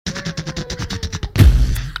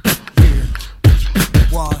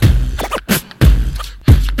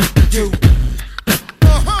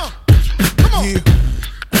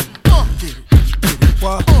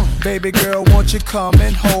Baby girl, won't you come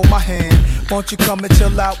and hold my hand? Won't you come and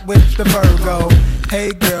chill out with the Virgo?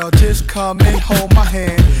 Hey girl, just come and hold my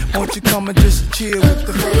hand. Won't you come and just chill with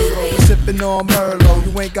the Virgo? Sipping on Merlot,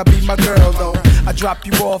 you ain't gotta be my girl though. I drop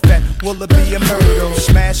you off at Willoughby and Myrtle.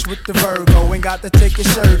 Smash with the Virgo, ain't got to take your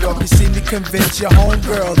shirt off. You see me convince your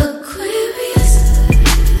homegirl. Aquarius.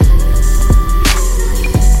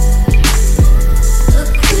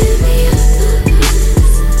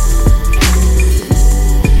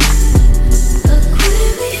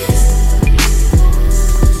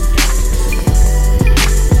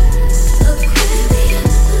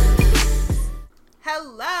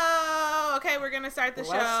 Hello. Okay, we're gonna start the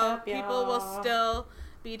What's show. up, y'all? People will still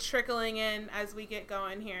be trickling in as we get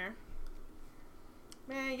going here.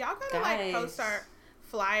 Man, y'all gotta like post our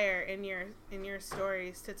flyer in your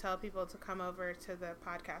stories to tell people to come over to the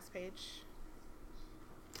podcast page.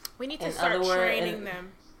 We need to start training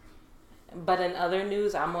them. But in other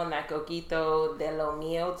news, I'm on that Coquito de lo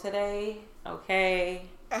Mio today. Okay.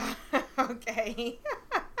 Okay.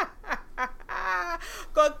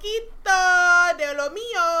 Coquito de lo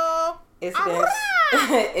Mio.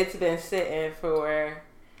 It's been sitting for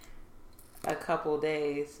a couple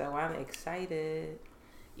days, so I'm excited.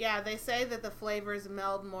 Yeah, they say that the flavors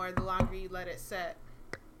meld more the longer you let it sit.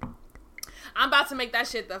 I'm about to make that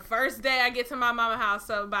shit the first day I get to my mama house,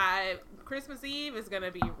 so by Christmas Eve, it's going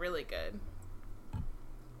to be really good.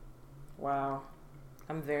 Wow.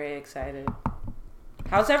 I'm very excited.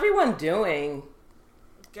 How's everyone doing?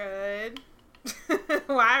 Good.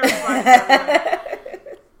 Why are we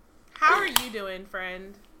How are you doing,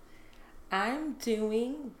 friend? I'm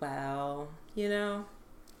doing well. You know,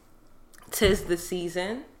 'tis the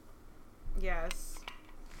season. Yes.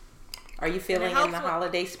 Are you feeling in the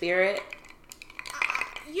holiday spirit?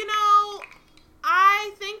 You know,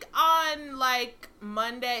 I think on like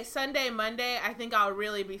Sunday, Monday, I think I'll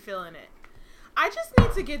really be feeling it. I just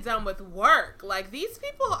need to get done with work. Like, these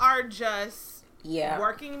people are just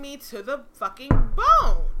working me to the fucking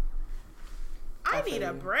bone. I need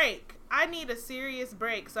a break. I need a serious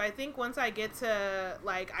break. So I think once I get to,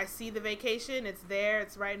 like, I see the vacation, it's there,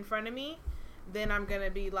 it's right in front of me, then I'm going to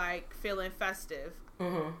be, like, feeling festive.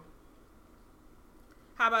 Mm-hmm.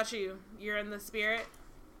 How about you? You're in the spirit?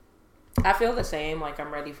 I feel the same. Like,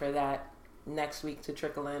 I'm ready for that next week to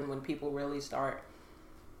trickle in when people really start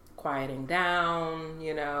quieting down,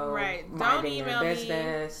 you know, right. minding their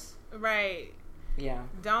business. Me. Right. Yeah.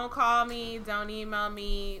 Don't call me. Don't email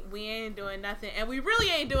me. We ain't doing nothing. And we really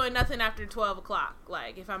ain't doing nothing after 12 o'clock.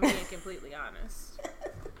 Like, if I'm being completely honest.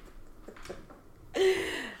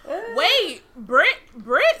 Wait. Brit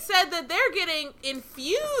said that they're getting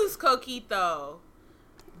infused coquito.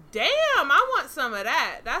 Damn, I want some of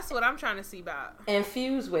that. That's what I'm trying to see about.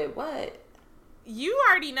 Infused with what? You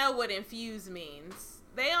already know what infuse means.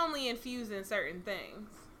 They only infuse in certain things.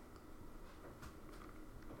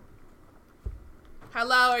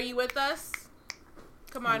 Hello, are you with us?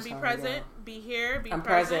 Come on, be present. Girl. Be here. Be I'm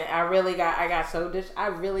present. I really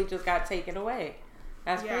just got taken away.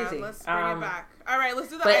 That's crazy. Let's bring it back. All right, let's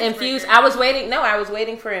do the But infuse, I was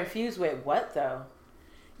waiting for infuse with what though?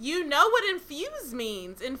 You know what infuse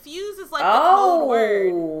means. Infuse is like the code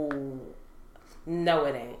word. No,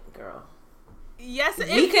 it ain't, girl. Yes, it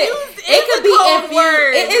could be infused.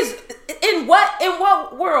 Word. It is in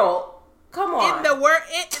what world? Come on. In the word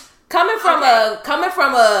coming from a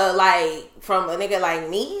nigga like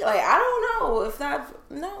me, like I don't know if that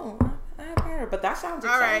I haven't heard, but that sounds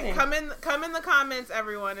exciting. All right, come in the comments,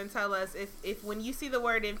 everyone, and tell us if when you see the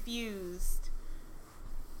word infused,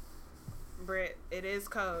 Britt, it is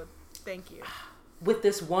code. Thank you. With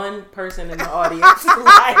this one person in the audience,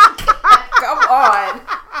 like, come on.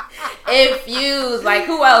 Infused. Like,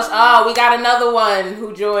 who else? Oh, we got another one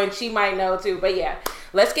who joined. She might know too. But yeah,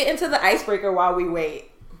 let's get into the icebreaker while we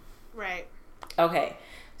wait. Right. Okay.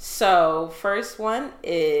 So, first one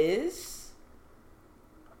is,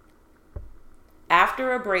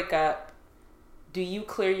 after a breakup, do you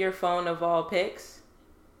clear your phone of all pics?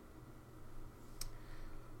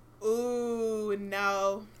 Ooh,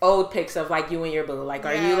 no. Old pics of like you and your boo. Like,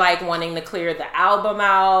 are you like wanting to clear the album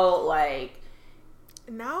out? Like,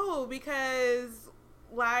 no, because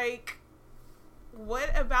like,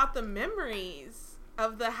 what about the memories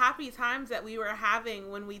of the happy times that we were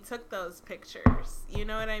having when we took those pictures? You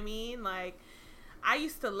know what I mean? Like, I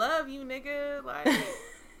used to love you, nigga. Like,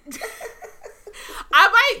 I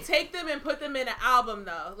might take them and put them in an album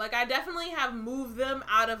though. Like, I definitely have moved them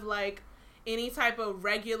out of like any type of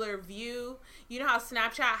regular view. You know how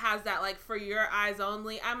Snapchat has that like for your eyes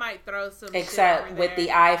only? I might throw some except shit over with there.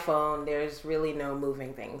 The iPhone, there's really no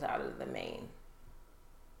moving things out of the main.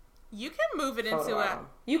 You can move it into a.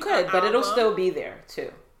 You could, but it'll still be there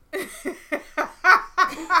too.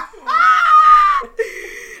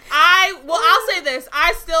 I'll say this.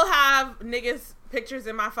 I still have niggas pictures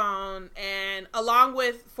in my phone, and along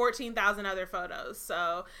with 14,000 other photos.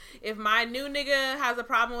 So if my new nigga has a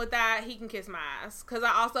problem with that, he can kiss my ass. Because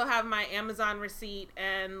I also have my Amazon receipt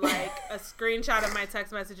and like a screenshot of my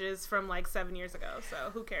text messages from like 7 years ago. So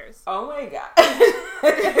who cares? Oh my god.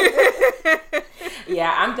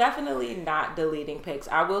 Yeah, I'm definitely not deleting pics.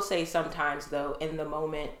 I will say sometimes though, in the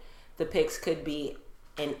moment, the pics could be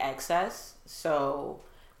in excess. So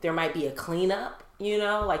there might be a cleanup, you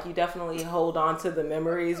know, like you definitely hold on to the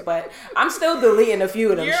memories, but I'm still deleting a few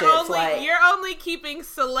of them shits. You're only keeping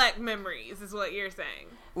select memories is what you're saying.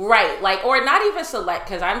 Right. Like, or not even select,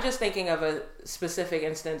 because I'm just thinking of a specific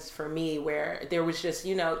instance for me where there was just,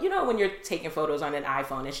 you know, when you're taking photos on an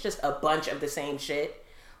iPhone, it's just a bunch of the same shit.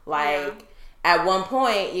 Like, at one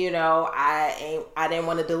point, you know, I didn't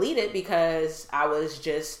want to delete it because I was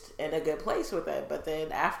just in a good place with it. But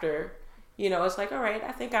then after, you know, it's like, all right,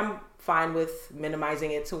 I think I'm fine with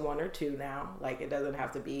minimizing it to 1 or 2 now. Like, it doesn't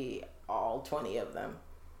have to be all 20 of them.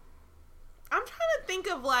 I'm trying to think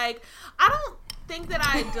of, like, I don't think that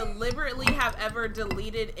I deliberately have ever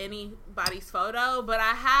deleted anybody's photo, but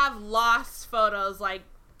I have lost photos, like,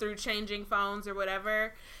 through changing phones or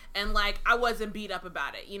whatever. And, like, I wasn't beat up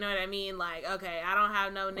about it. You know what I mean? Like, okay, I don't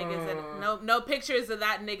have no niggas, no pictures of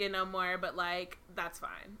that nigga no more. But, like, that's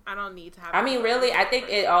fine. I don't need to have. I mean, really, I think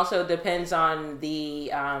it also depends on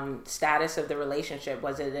the status of the relationship.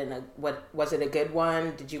 Was it was it a good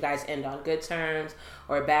one? Did you guys end on good terms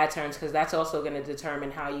or bad terms? Because that's also going to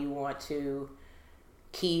determine how you want to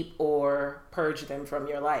keep or purge them from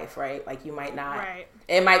your life, right? Like, you might not. Right.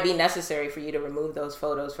 It might be necessary for you to remove those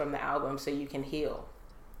photos from the album so you can heal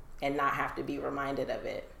and not have to be reminded of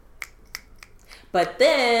it. But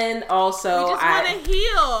then also, we just want to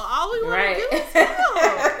heal. All we want to do is heal.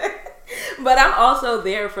 But I'm also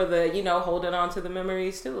there for the, you know, holding on to the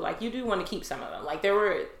memories too. Like, you do want to keep some of them. Like,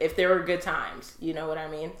 if there were good times, you know what I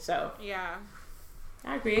mean? So yeah,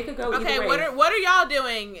 I agree. It could go either way. Okay, what are y'all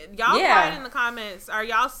doing? Y'all write in the comments. Are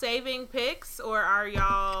y'all saving pics or are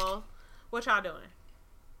y'all? What y'all doing?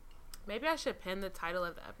 Maybe I should pin the title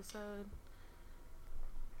of the episode.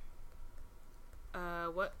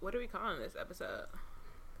 What are we calling this episode?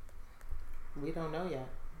 We don't know yet.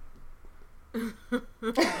 I'm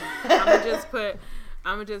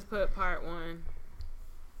gonna just put part 1.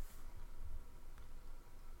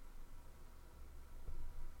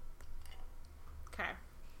 Okay.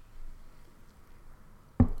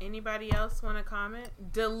 Anybody else want to comment?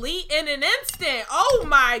 Delete in an instant. Oh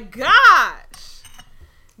my gosh.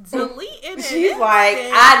 Delete in an instant. She's like,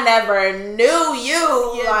 I never knew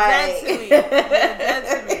you. You're like, dead to me. You're dead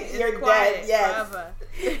to me. It's you're quiet dead. Yes. forever.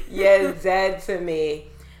 You're dead to me.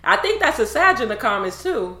 I think that's a Sag in the comments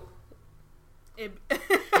too. It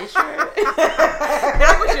sure.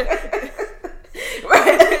 That was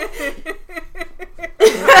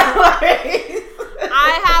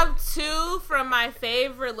I have 2 from my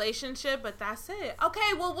fave relationship, but that's it.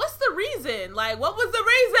 Okay, well, what's the reason? Like, what was the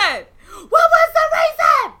reason? What was the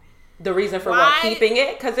reason? The reason for what? Keeping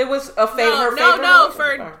it? Because it was a favorite. No,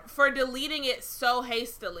 for deleting it so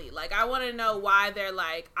hastily. Like, I want to know why they're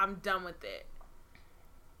like, I'm done with it.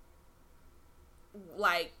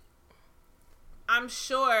 Like, I'm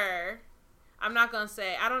sure. I'm not gonna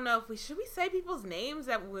say. I don't know if should we say people's names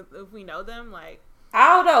if we know them. Like, I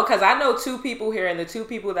don't know, because I know 2 people here, and the 2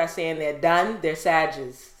 people that saying they're done, they're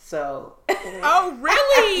Sages. So. Oh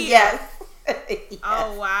really? Yes. Yes.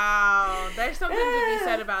 Oh wow, there's something to be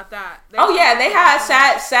said about that. They have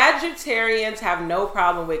Sagittarians have no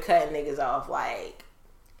problem with cutting niggas off. Like,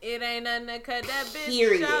 it ain't nothing to cut that bitch.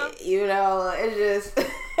 Period. Off. You know, it's just.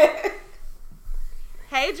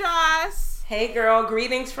 Hey Joss. Hey girl,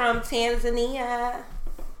 greetings from Tanzania.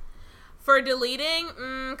 For deleting,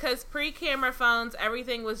 because pre-camera phones,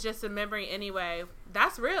 everything was just a memory anyway.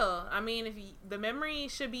 That's real. I mean, the memory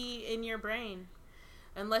should be in your brain.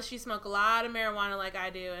 Unless you smoke a lot of marijuana like I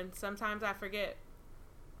do, and sometimes I forget.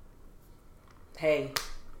 Hey.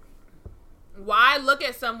 Why look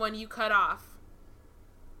at someone you cut off?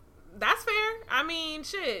 That's fair. I mean,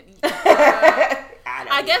 shit.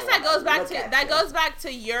 I guess that goes back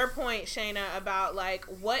to your point, Shayna, about like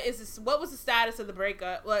what was the status of the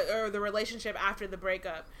breakup or the relationship after the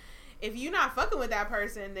breakup. If you're not fucking with that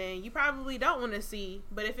person, then you probably don't want to see.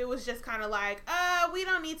 But if it was just kind of like, we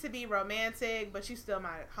don't need to be romantic, but you still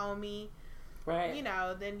my homie, right? You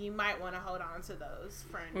know, then you might want to hold on to those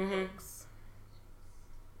friend pics.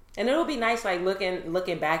 And it'll be nice, like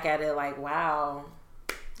looking back at it, like, wow,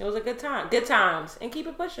 It was a good time. Good times. And keep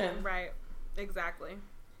it pushing. Right. Exactly.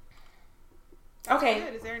 Okay.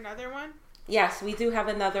 Good. Is there another one? Yes, we do have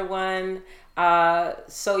another one.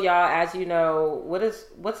 So y'all, as you know,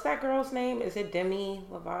 what's that girl's name? Is it Demi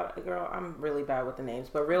Lovato? Girl, I'm really bad with the names,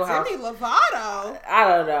 but Real House. Demi Lovato. I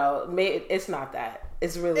don't know. It's not that.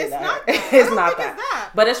 It's really It's that. not that. It's not that. It's that.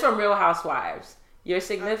 But it's from Real Housewives. Your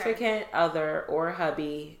significant other or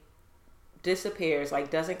hubby disappears, like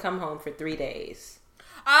doesn't come home for 3 days.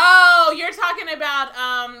 Oh, you're talking about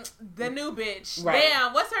the new bitch. Right.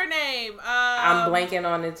 Damn, what's her name? I'm blanking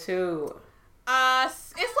on it too.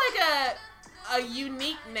 It's like a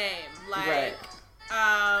unique name, like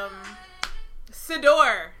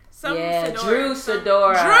Sador. Yeah, Sador. Drew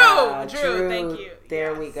Sadora. Drew. Thank you.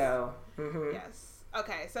 There yes. we go. Mm-hmm. Yes.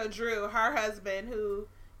 Okay, so Drew, her husband, who,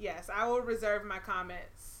 yes, I will reserve my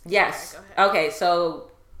comments. Yes. Okay, go ahead. Okay,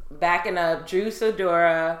 so backing up, Drew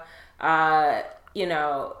Sadora, you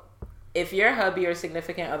know, if your hubby or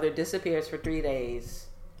significant other disappears for 3 days,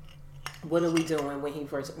 what are we doing when he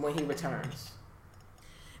returns?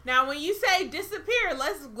 Now, when you say disappear,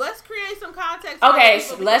 let's create some context. Okay,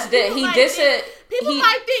 for people, people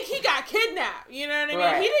might think he got kidnapped. You know what I mean?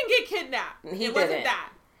 Right. He didn't get kidnapped. It wasn't didn't. that.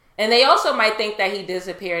 And they also might think that he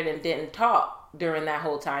disappeared and didn't talk during that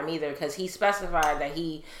whole time either, because he specified that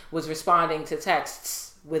he was responding to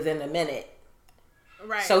texts within a minute.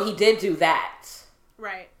 Right. So he did do that.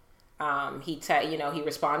 Right. He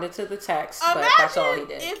responded to the text, Imagine but that's all he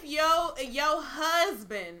did. If your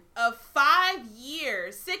husband of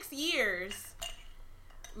 6 years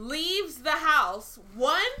leaves the house,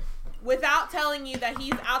 one, without telling you that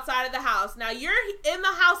he's outside of the house. Now you're in the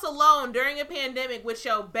house alone during a pandemic with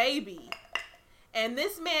your baby, and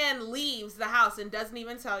this man leaves the house and doesn't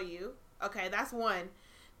even tell you. Okay, that's one.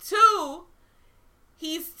 Two,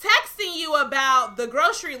 he's texting you about the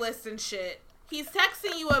grocery list and shit. He's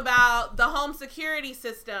texting you about the home security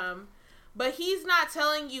system, but he's not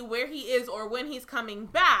telling you where he is or when he's coming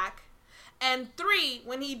back. And three,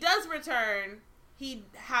 when he does return, he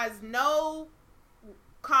has no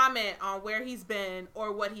comment on where he's been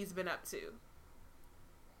or what he's been up to.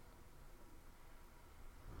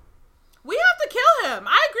 We have to kill him.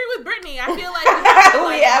 I agree with Brittany. I feel like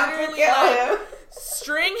we have to kill him.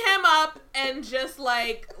 String him up and just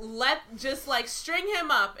string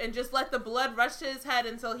him up and just let the blood rush to his head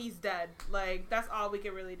until he's dead. Like, that's all we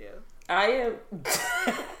can really do. I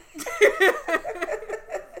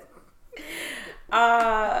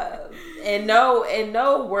am in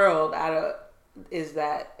no world is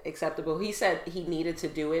that acceptable. He said he needed to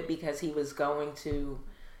do it because he was going to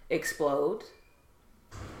explode.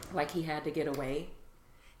 Like he had to get away.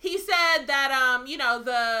 He said that,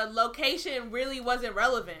 the location really wasn't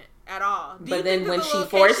relevant at all. But then when she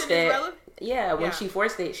forced it, she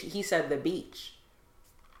forced it, he said the beach.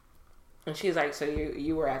 And she was like, so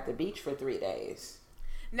you were at the beach for 3 days.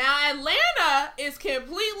 Now, Atlanta is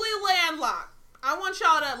completely landlocked. I want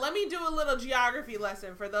y'all to, let me do a little geography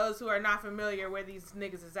lesson for those who are not familiar where these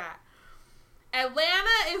niggas is at.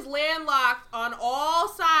 Atlanta is landlocked on all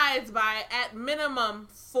sides by, at minimum,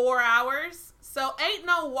 4 hours. So ain't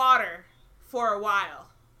no water for a while.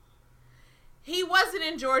 He wasn't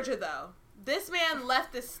in Georgia, though. This man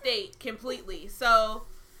left the state completely. So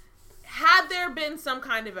had there been some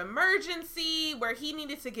kind of emergency where he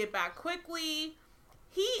needed to get back quickly,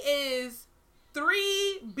 he is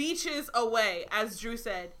 3 beaches away, as Drew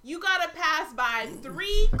said. You gotta pass by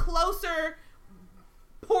 3 closer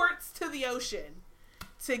ports to the ocean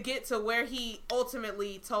to get to where he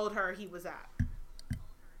ultimately told her he was at.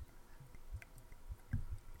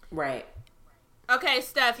 Right. Okay,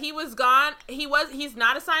 Steph, he was gone. He's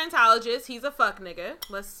not a Scientologist. He's a fuck nigga.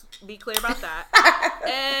 Let's be clear about that.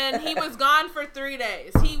 And he was gone for 3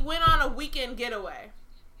 days. He went on a weekend getaway.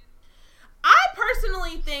 I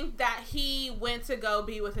personally think that he went to go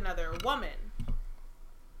be with another woman.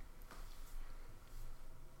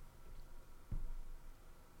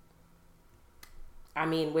 I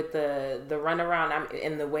mean, with the runaround,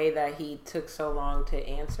 in the way that he took so long to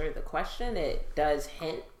answer the question, it does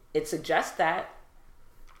hint. It suggests that.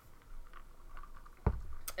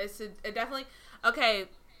 It definitely. Okay.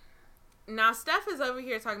 Now, Steph is over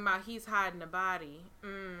here talking about he's hiding a body.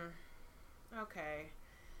 Okay.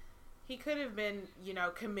 He could have been,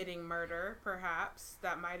 committing murder, perhaps.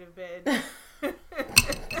 That might have been.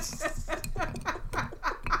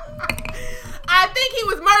 I think he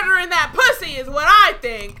was murdering that pussy, is what I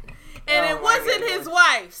think. And it wasn't his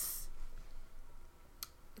wife's.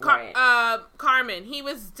 Carmen. He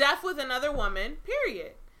was deaf with another woman,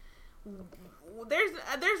 period. There's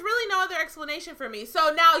really no other explanation for me.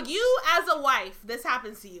 So now you, as a wife, this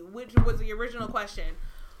happens to you, which was the original question.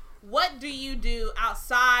 what do you do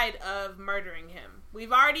outside of murdering him?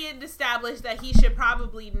 We've already established that he should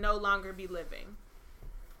probably no longer be living.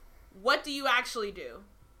 What do you actually do?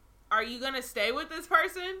 Are you going to stay with this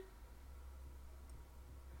person?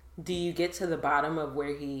 Do you get to the bottom of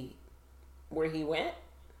where he went?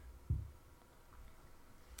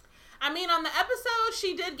 I mean, on the episode,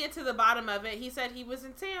 she did get to the bottom of it. He said he was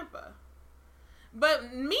in Tampa.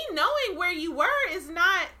 But me knowing where you were that's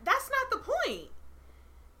not the point.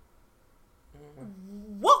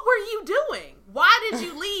 What were you doing? Why did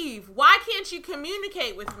you leave? Why can't you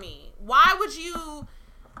communicate with me? Why would you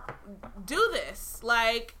do this?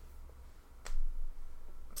 Like,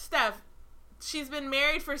 Steph, she's been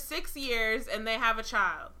married for 6 years and they have a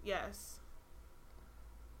child. Yes.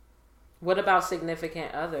 What about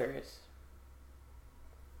significant others?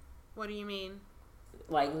 What do you mean?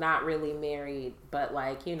 Like, not really married, but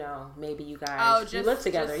like, you know, maybe you guys you live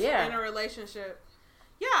together. Yeah, in a relationship.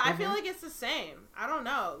 Yeah, I feel like it's the same. I don't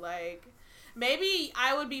know. Like, maybe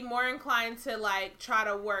I would be more inclined to, like, try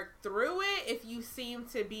to work through it if you seem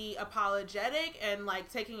to be apologetic and,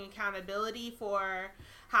 like, taking accountability for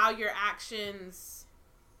how your actions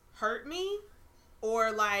hurt me,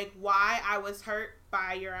 or, like, why I was hurt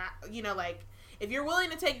by your, you know, like, if you're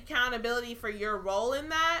willing to take accountability for your role in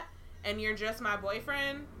that and you're just my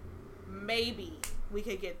boyfriend, maybe we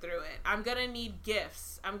could get through it. I'm gonna need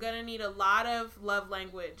gifts. I'm gonna need a lot of love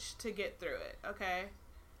language to get through it, okay?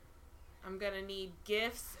 I'm gonna need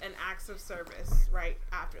gifts and acts of service right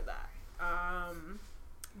after that.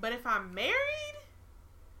 But if I'm married,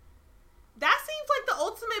 that seems like the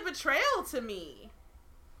ultimate betrayal to me.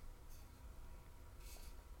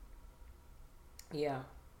 Yeah.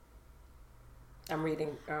 I'm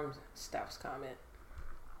reading Steph's comment.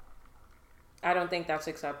 I don't think that's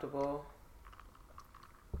acceptable.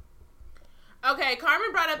 Okay,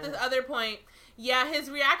 Carmen brought up this other point. Yeah,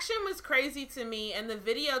 his reaction was crazy to me, and the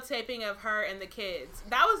videotaping of her and the kids.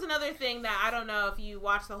 That was another thing that I don't know if you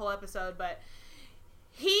watched the whole episode, but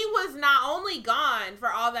he was not only gone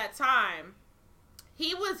for all that time, he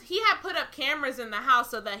had put up cameras in the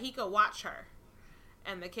house so that he could watch her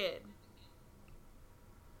and the kid.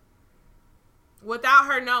 Without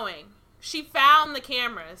her knowing. She found the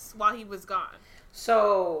cameras while he was gone.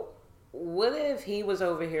 So, what if he was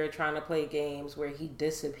over here trying to play games where he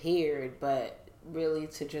disappeared, but really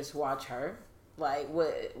to just watch her? Like,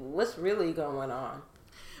 what's really going on?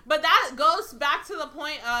 But that goes back to the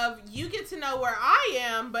point of you get to know where I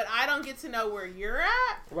am, but I don't get to know where you're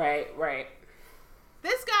at. Right.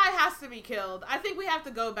 This guy has to be killed. I think we have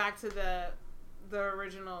to go back to the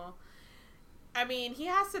original. I mean, he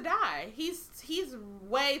has to die. He's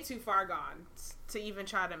way too far gone to even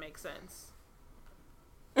try to make sense.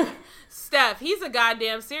 Steph, he's a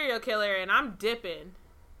goddamn serial killer, and I'm dipping.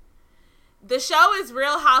 The show is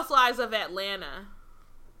Real Housewives of Atlanta.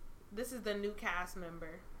 This is the new cast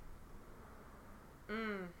member.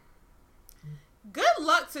 Good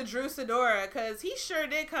luck to Drew Sidora, because he sure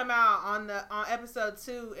did come out on episode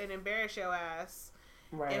 2 and embarrass your ass.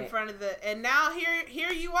 Right. In front of and now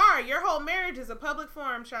here you are. Your whole marriage is a public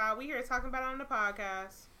forum, child. We here talking about it on the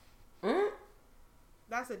podcast.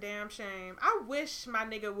 That's a damn shame. I wish my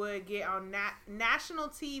nigga would get on national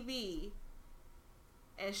TV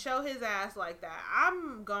and show his ass like that.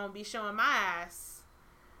 I'm gonna be showing my ass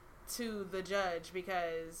to the judge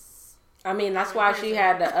because I mean, that's why she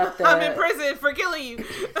had to up the... I'm in prison for killing you.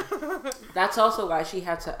 That's also why she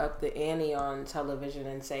had to up the ante on television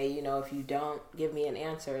and say, you know, if you don't give me an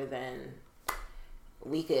answer, then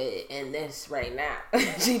we could end this right now.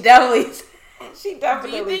 She definitely said something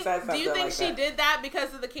like that. Do you think she did that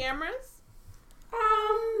because of the cameras?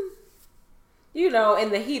 You know,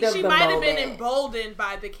 in the heat of the moment. She might have been emboldened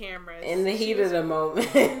by the cameras. In the heat of the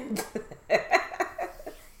moment.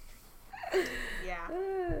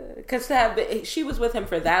 Because she was with him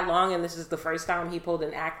for that long, and this is the first time he pulled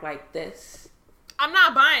an act like this. I'm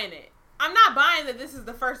not buying it. I'm not buying that this is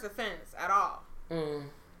the first offense at all.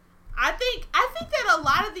 I think that a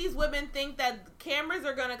lot of these women think that cameras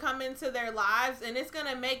are going to come into their lives, and it's going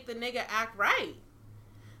to make the nigga act right.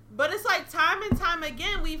 But it's like time and time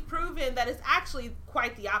again, we've proven that it's actually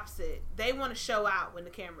quite the opposite. They want to show out when the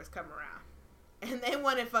cameras come around, and they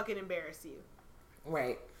want to fucking embarrass you.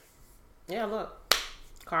 Right. Yeah, look.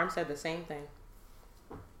 Carm said the same thing.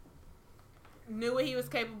 Knew what he was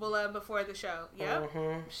capable of before the show. Yep.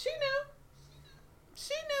 She knew.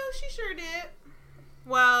 She sure did.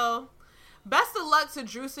 Well, best of luck to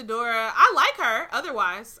Drew Sidora. I like her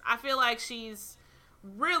otherwise. I feel like she's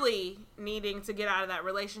really needing to get out of that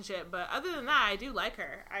relationship. But other than that, I do like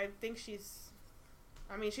her. I think she's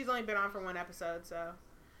only been on for one episode, so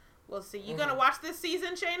We'll see. You gonna watch this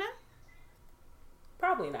season, Shayna?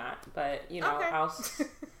 Probably not, but you know, Okay.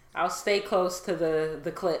 I'll stay close to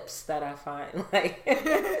the clips that I find like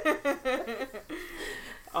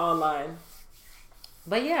online.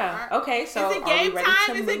 But yeah, okay. So is it game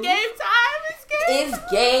time? Is it game time? It's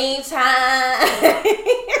game time.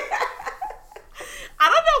 I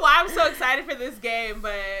don't know why I'm so excited for this game,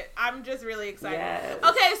 but I'm just really excited. Yes.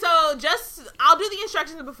 Okay, so I'll do the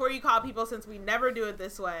instructions before you call people since we never do it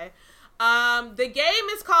this way. The game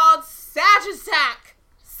is called Sagittack.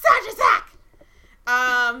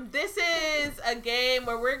 This is a game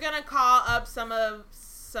where we're gonna call up some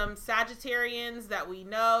Sagittarians that we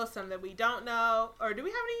know, some that we don't know. Or do we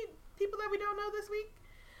have any people that we don't know this week?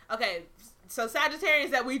 Okay, so Sagittarians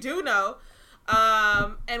that we do know.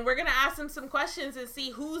 And we're gonna ask them some questions and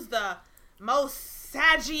see who's the most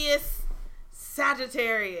Sagittarius.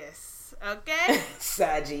 Okay?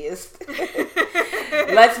 Saggiest.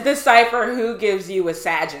 Let's decipher who gives you a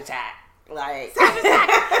Sagittack. Like Sagittack.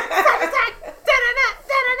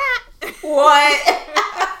 What?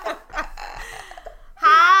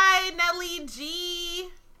 Hi, Nelly G.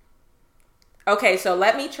 Okay, so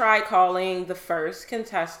let me try calling the first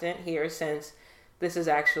contestant here since this is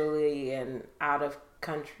actually an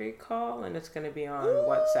out-of-country call, and it's going to be on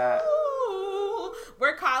WhatsApp. Ooh,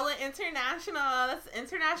 we're calling international. That's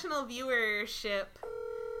international viewership.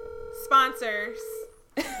 Sponsors.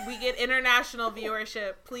 We get international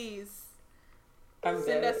viewership. Please.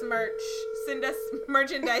 Send us merch. Send us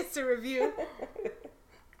merchandise to review.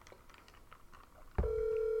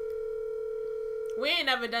 We ain't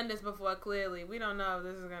never done this before, clearly. We don't know if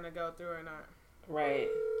this is going to go through or not. Right.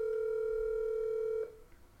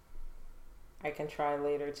 I can try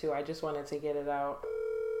later too. I just wanted to get it out.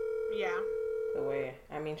 Yeah. The way,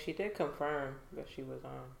 I mean, she did confirm that she was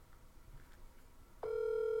on.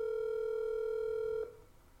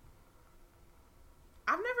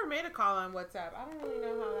 I've never made a call on WhatsApp. I don't really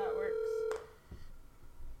know how that works.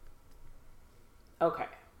 Okay.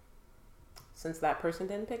 Since that person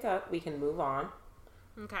didn't pick up, we can move on.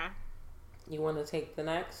 Okay. You want to take the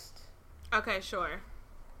next? Okay, sure.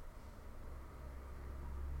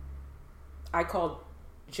 I called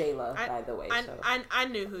Jayla, by the way. I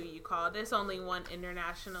knew who you called. There's only one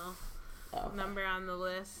international number on the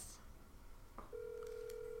list.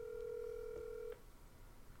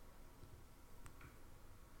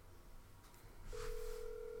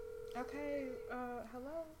 Okay,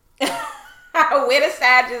 hello? Where the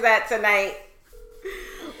Sag is at tonight?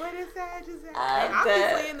 Where the Sag is at?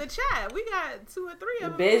 Obviously in the chat. We got 2 or 3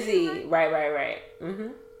 of them. Busy. Right.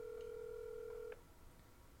 Mm-hmm.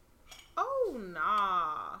 Oh,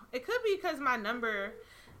 nah. It could be because my number...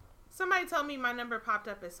 Somebody told me my number popped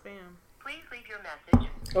up as spam. Please leave your message.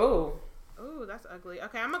 Oh. Ooh, that's ugly.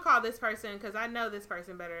 Okay, I'm going to call this person because I know this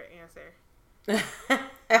person better answer.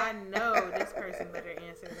 I know this person better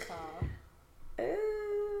answer the call.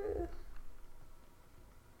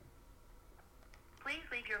 Please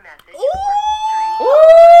leave your message. Ooh!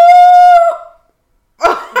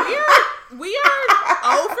 We are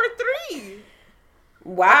 0 for 3.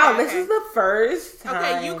 Wow, Okay. This is the first time.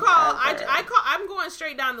 Okay, you call. Ever. I call. I'm going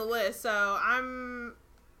straight down the list, so I'm.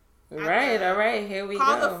 Right, all right, here we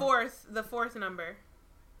call go. the fourth number.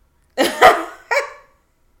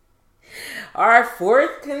 Our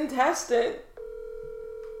fourth contestant.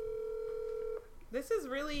 This is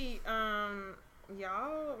really,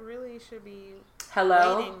 y'all really should be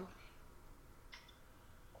Hello. waiting.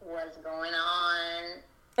 What's going on?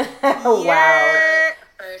 Wow. Yeah.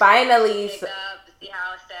 First, Finally. pick up to see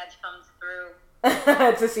how Sag comes through.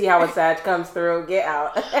 To see how a Sag comes through. Get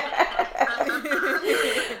out.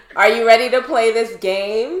 Are you ready to play this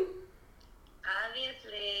game?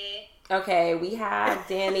 Obviously. Okay, we have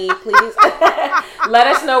Danny. Please let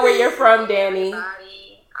us know where you're from, Danny.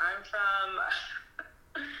 Everybody,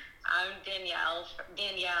 I'm Danielle.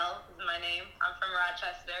 Danielle is my name. I'm from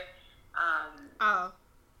Rochester. Oh.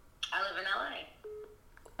 I live in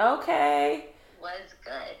LA. Okay. Was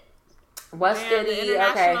good. What's Man, goody? the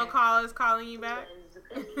international Okay. call is calling you back.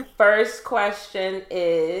 Was good. First question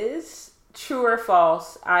is true or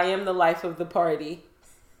false? I am the life of the party.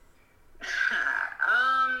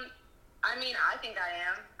 I mean, I think I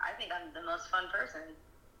am. I think I'm the most fun person,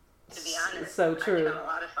 to be honest. So I true. think I'm a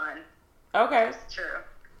lot of fun. Okay. It's true.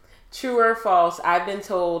 True or false? I've been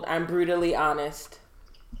told I'm brutally honest.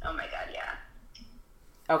 Oh my god, yeah.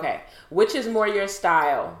 Okay. Which is more your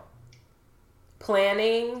style?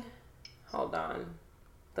 Planning. Hold on.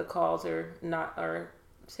 The calls are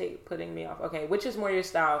putting me off. Okay. Which is more your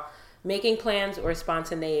style? Making plans or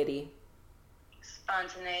spontaneity?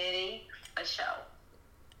 Spontaneity, a show.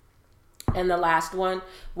 And the last one,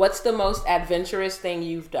 what's the most adventurous thing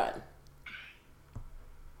you've done?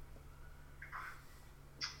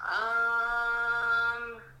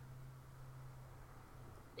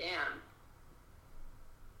 Damn.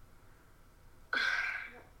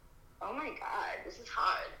 Oh my god, this is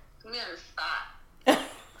hard. Put me on the spot.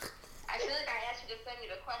 I feel like I asked you to send me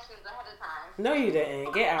the questions ahead of time. No, you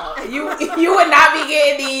didn't. Get out. You would not be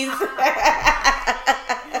getting these.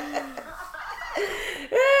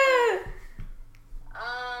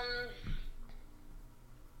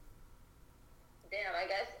 Damn, I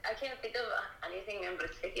guess I can't think of anything in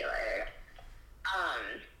particular.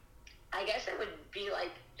 I guess it would be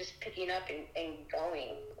like just picking up and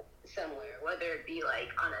going somewhere, whether it be like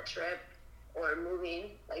on a trip or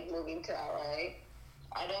moving to LA.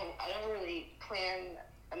 I don't really plan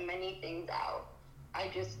many things out. I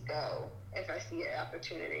just go if I see an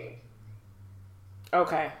opportunity.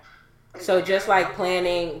 Okay. So just like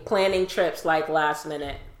planning trips like last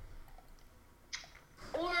minute.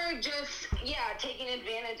 Or just, taking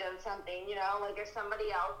advantage of something, like if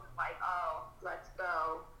somebody else is like, oh, let's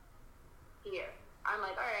go here. I'm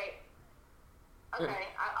like, all right, okay,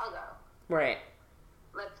 I'll go. Right.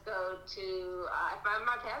 Let's go to, if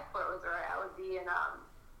my passport was right, I would be in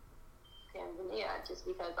Tanzania just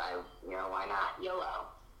because why not? YOLO.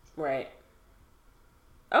 Right.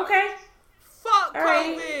 Okay. Fuck all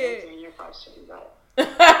right. COVID. Answering your question, but.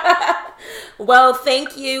 Well,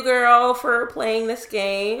 thank you, girl, for playing this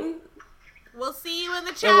game. We'll see you in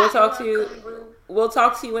the chat. And we'll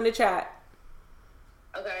talk to you in the chat.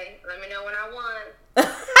 Okay, let me know when I won.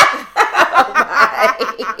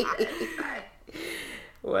 Bye.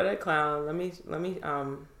 What a clown. Let me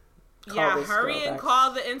call this hurry girl and back.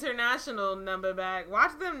 call the international number back.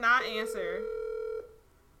 Watch them not answer.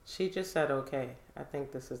 She just said okay. I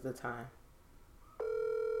think this is the time.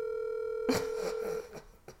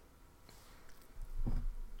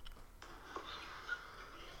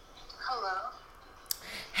 Hello.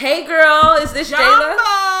 Hey girl, is this Jayla?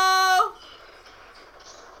 Jumbo!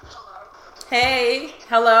 Hey,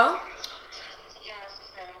 hello. Yes,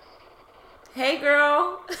 sir. Hey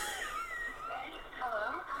girl.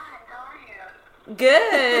 Hello. Hi, how are you?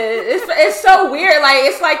 Good. It's so weird. Like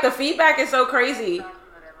it's like the feedback is so crazy.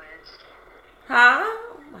 Huh?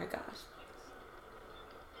 Oh my gosh.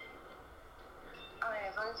 Okay,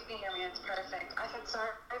 as long as you can hear me, it's perfect. I said sorry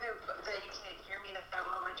that you can't hear me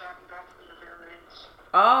while we're driving back from the village.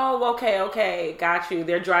 Oh, okay. Got you.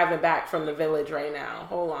 They're driving back from the village right now.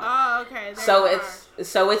 Hold on. Oh, okay. So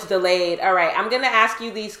it's delayed. All right. I'm going to ask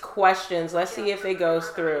you these questions. Let's see if it goes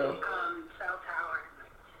through. Cell tower.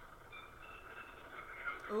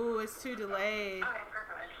 Ooh, it's too delayed. Okay,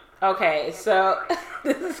 perfect. Okay. So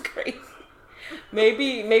this is crazy.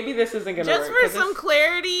 Maybe this isn't going to work. Just for some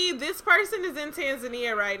clarity, this person is in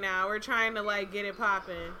Tanzania right now. We're trying to get it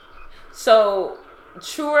popping. So,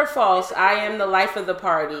 true or false, I am the life of the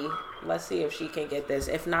party. Let's see if she can get this.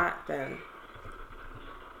 If not, then...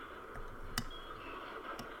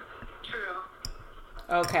 True.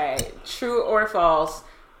 Okay. True or false,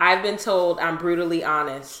 I've been told I'm brutally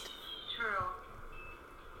honest. True.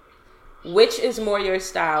 Which is more your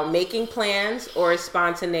style, making plans or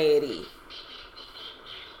spontaneity?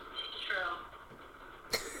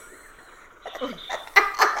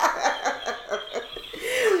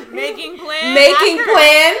 Making plans? Making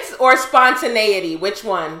plans or spontaneity? Which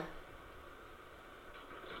one?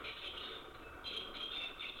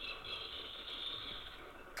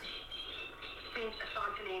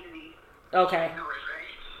 Spontaneity. Okay.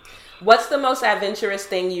 What's the most adventurous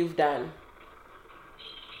thing you've done?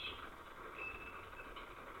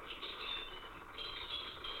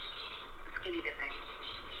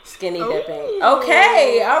 Skinny dipping.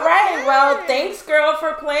 Okay. All right. Well, thanks, girl,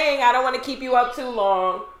 for playing. I don't want to keep you up too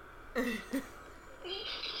long.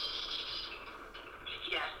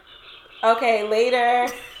 Yeah. Okay, later.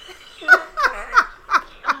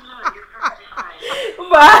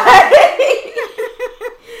 Bye.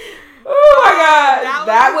 Oh my God.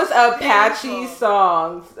 That was Apache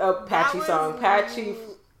song. Apache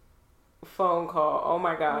phone call. Oh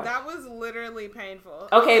my God. That was literally painful.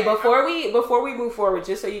 Okay, before we move forward,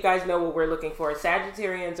 just so you guys know what we're looking for,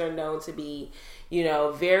 Sagittarians are known to be,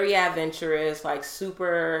 very adventurous, like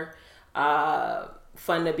super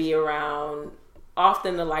fun to be around,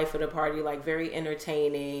 often the life of the party, like very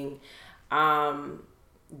entertaining,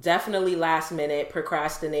 definitely last minute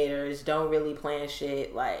procrastinators, don't really plan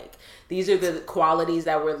shit. Like these are the qualities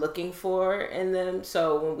that we're looking for in them.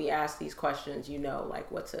 So when we ask these questions, like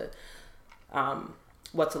what to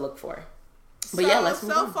look for. But let's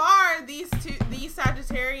move on. So far, these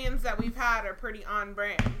Sagittarians that we've had are pretty on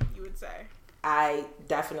brand, you would say. I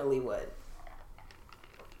definitely would.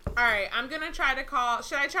 All right, I'm gonna try to call.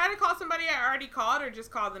 Should I try to call somebody I already called, or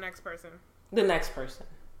just call the next person? The next person.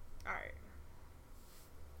 All right.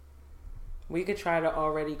 We could try to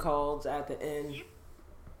already called at the end.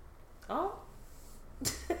 Oh.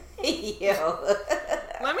 Yo.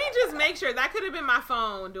 Let me just make sure. That could have been my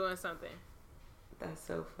phone doing something. That's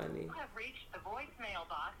so funny. You have reached the voicemail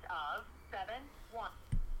box of 71.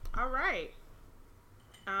 All right.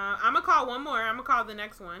 I'm gonna call one more. I'm gonna call the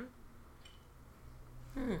next one.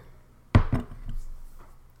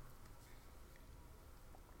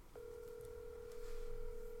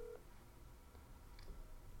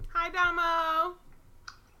 Hi, Damo.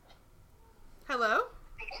 Hello.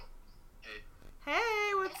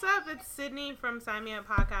 Hey, what's up? It's Sydney from Sign Me Up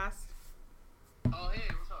Podcast. Oh,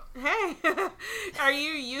 hey, what's up? Hey, are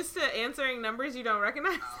you used to answering numbers you don't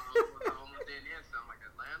recognize? I almost didn't answer. I'm like,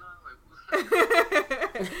 Atlanta? Like, who's I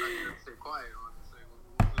didn't stay quiet. I want to say,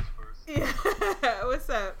 who's first? Yeah. What's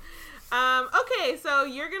up? Okay, so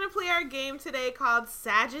you're gonna play our game today called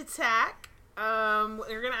Sag Attack.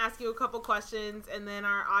 We're gonna ask you a couple questions, and then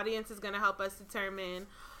our audience is gonna help us determine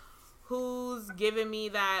who's giving me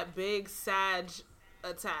that big Sag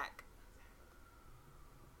attack.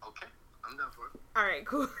 Okay, I'm down for it. All right,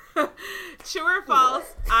 cool. True or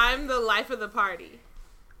false? I'm the life of the party.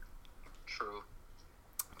 True.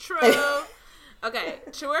 True. Okay,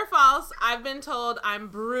 true or false? I've been told I'm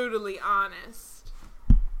brutally honest.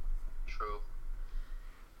 True.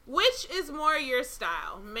 Which is more your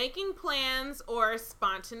style, making plans or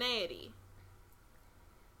spontaneity?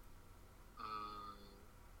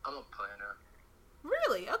 I'm a planner.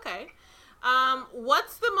 Really? Okay.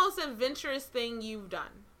 What's the most adventurous thing you've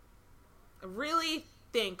done? Really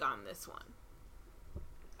think on this one.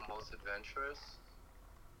 Most adventurous?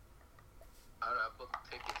 I don't know, I booked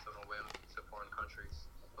tickets on a whim to foreign countries.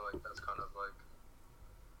 So, like, that's kind of, like,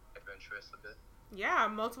 adventurous a bit. Yeah,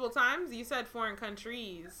 multiple times? You said foreign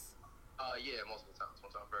countries. Yeah, multiple times.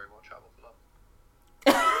 Once I'm very well traveled, beloved.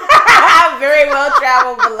 Very well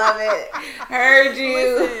traveled, beloved. Heard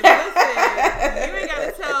you. Listen, you ain't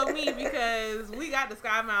gotta tell me because we got the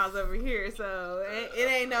Sky Miles over here, so it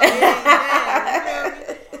ain't no. It ain't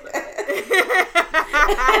that, you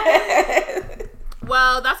feel me?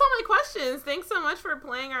 Well, that's all my questions. Thanks so much for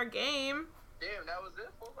playing our game. Damn, that was it?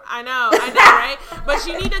 I know, right? But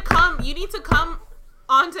you need to come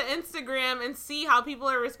onto Instagram and see how people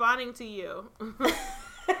are responding to you. Well, the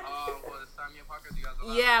Sign Me Up Podcast, you guys are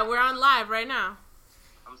live? Yeah, we're on live right now.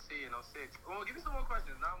 I'm seeing, I'm sick. Well, give me some more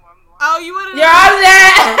questions. Now I'm Oh, you want to You're on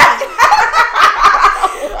that.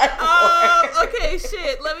 Oh, okay,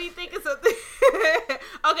 shit. Let me think of something. Okay,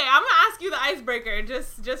 I'm gonna ask you the icebreaker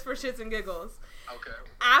just for shits and giggles. Okay.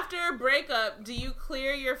 After a breakup, do you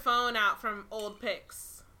clear your phone out from old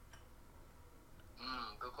pics?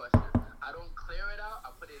 Good question. I don't clear it out.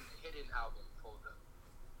 I put it in the hidden album folder.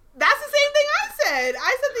 That's the same thing I said.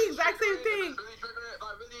 I said the exact same thing. It's really triggering. If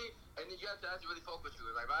I really, and you have to actually really fuck with you.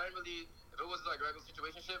 Like, if I didn't really, if it was like a regular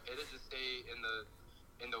situationship, it'd just stay in the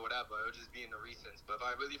whatever. It would just be in the recents. But if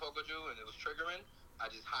I really fuck with you and it was triggering,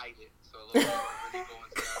 I just hide it. So a little bit really go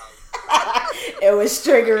into that house. It was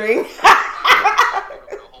triggering.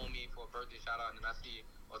 A homie for a birthday shout out, and then I see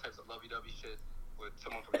all types of lovey-dovey shit with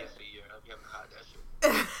someone from yesteryear. We haven't had that shit.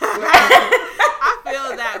 I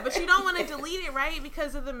feel that, but you don't want to delete it, right?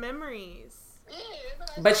 Because of the memories. Yeah,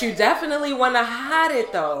 But you definitely want to hide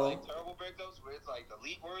it, though. Like terrible breakups where it's like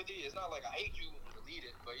delete worthy. It's not like I hate you and delete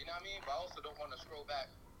it, but you know what I mean? But I also don't want to scroll back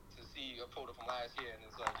to see a photo from last year and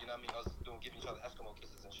it's like, you know what I mean? Us giving each other Eskimo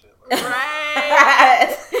kisses and shit. Like,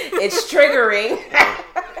 Right. It's triggering.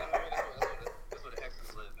 that's where the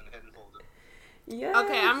exes live in the hidden folder. Yes.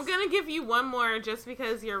 Okay, I'm gonna give you one more just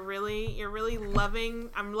because you're really loving.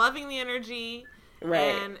 I'm loving the energy,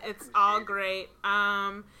 Right. and it's all great.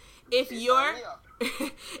 If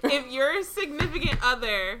your significant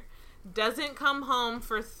other doesn't come home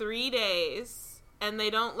for 3 days and they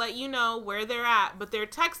don't let you know where they're at, but they're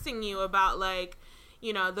texting you about like,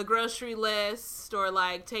 you know, the grocery list or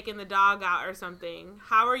like taking the dog out or something,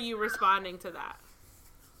 how are you responding to that?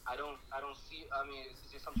 I don't see, I mean, is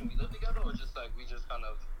this something we live together or just like, we just kind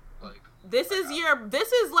of like. This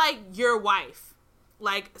is like your wife,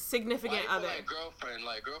 like significant Wife or, other. Like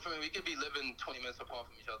girlfriend, we could be living 20 minutes apart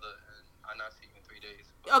from each other and I not see you in 3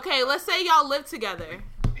 days. Okay, let's say y'all live together.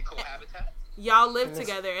 We cohabitat. Y'all live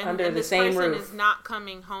together, and under the this same person roof. is not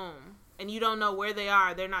coming home, and you don't know where they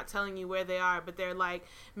are. They're not telling you where they are, but they're like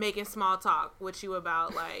making small talk with you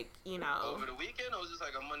about like, you know. Over the weekend, or was this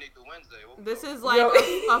like a Monday through Wednesday? This is like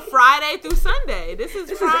a Friday through Sunday. This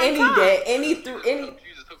is any time. day, any. You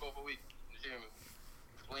just took off a week. She didn't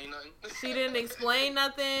explain nothing. She didn't explain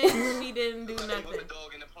nothing. She didn't do Put nothing. the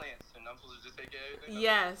dog in the plan. take care of everything?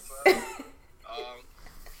 Yes.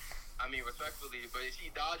 I mean, respectfully, but is she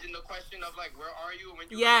dodging the question of, like, where are you when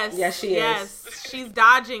you... Yes. Yes, she is. Yes. She's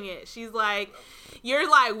dodging it. She's like, you're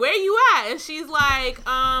like, where you at? And she's like,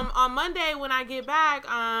 on Monday when I get back,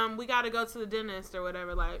 we got to go to the dentist or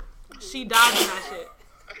whatever. Like, she dodging that shit.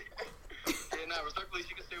 Yeah, nah, respectfully,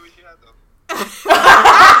 she can stay where she at, though.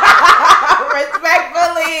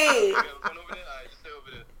 Respectfully. You have fun over there? Alright, just stay over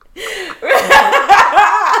there.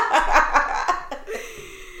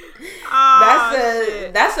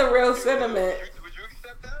 That's a real sentiment. Would you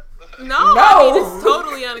accept that? No, I mean, it's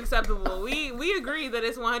totally unacceptable. We agree that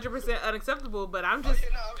it's 100% unacceptable, but I'm just...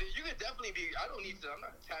 Yeah, no, you could definitely be... I'm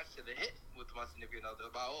not attached to the hit with my significant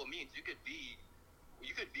other. By all means, you could be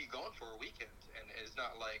gone for a weekend, and it's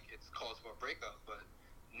not like it's cause for a breakup, but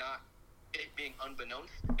not it being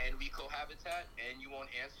unbeknownst, and we cohabitat, and you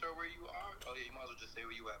won't answer where you are. Oh yeah, you might as well just say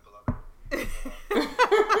where you at, beloved.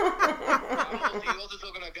 I'm also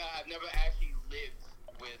talking to a guy. I've never actually lived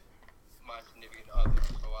with my significant other.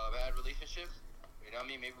 So while I've had relationships, you know what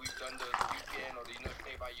I mean? Maybe we've done the weekend, or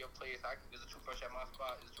stay by your place. There's a toothbrush at my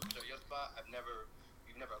spot. There's a toothbrush at your spot. We've never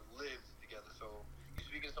lived together. So you're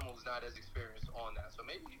speaking to someone who's not as experienced on that. So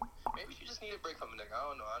maybe she just need a break from a nigga. I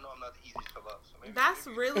don't know. I know I'm not the easiest to love. So maybe that's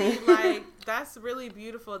really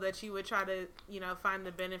beautiful that you would try to, find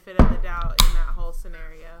the benefit of the doubt in that whole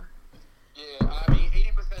scenario. Yeah, I mean,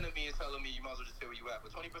 80% of me is telling me you might as well just stay where you at,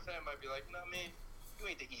 but 20% might be like, nah, man, you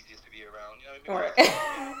ain't the easiest to be around. You know what I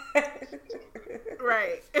mean?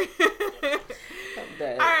 Right.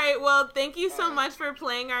 All right. Well, thank you so much for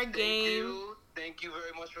playing our game. Thank you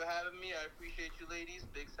very much for having me. I appreciate you, ladies.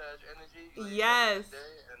 Big Sag energy. Yes.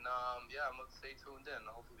 And I'm gonna stay tuned in.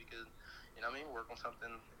 Hopefully we can, work on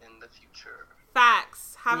something in the future.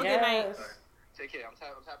 Facts. Have a good night. Right. Take care. I'm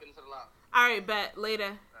tapping into the line. All right, bet.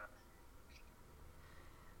 Later.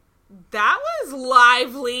 That was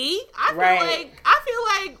lively. I feel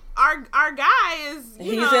like our guy is.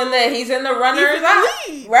 He's in the runners he's in the up.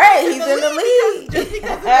 lead. Right, he's in the lead. Just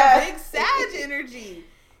because of the big Sag energy,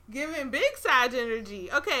 giving big Sag energy.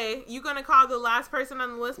 Okay, you gonna call the last person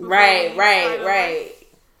on the list? Right.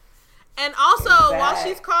 And also, while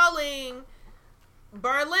she's calling,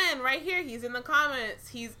 Berlin, right here, he's in the comments.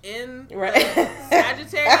 He's in the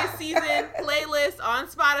Sagittarius season playlist on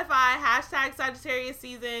Spotify. # Sagittarius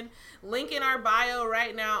season. Link in our bio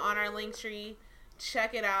right now on our link tree.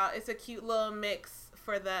 Check it out. It's a cute little mix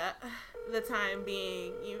for the time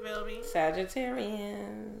being. You feel me?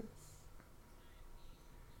 Sagittarians.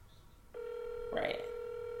 Right.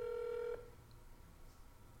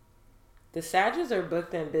 The Sagittarians are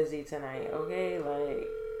booked and busy tonight, okay?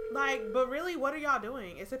 But really, what are y'all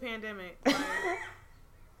doing? It's a pandemic. You have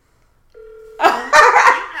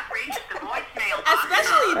reached the voicemail box.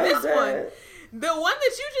 Especially this one. The one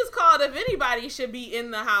that you just called, if anybody, should be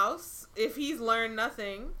in the house if he's learned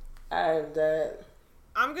nothing. I'm dead.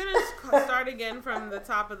 I'm going to start again from the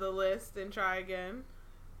top of the list and try again.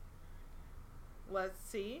 Let's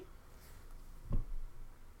see.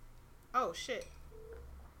 Oh, shit.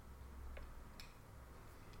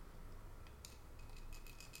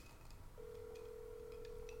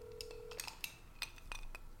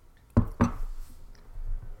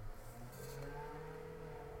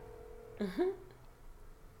 Mm-hmm.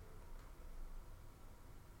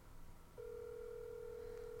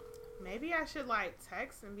 Maybe I should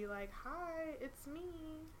text and be like, "Hi, it's me."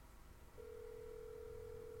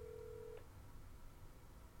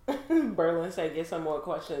 Berlin said, "Get some more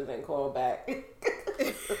questions and call back."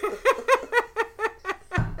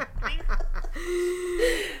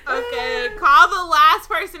 Okay, call the last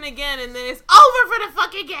person again, and then it's over for the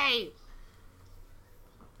fucking game.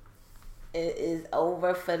 It is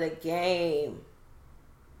over for the game.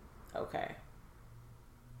 Okay.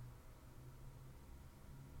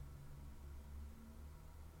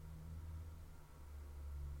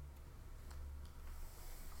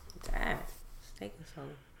 Damn, it's taking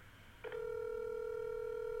some.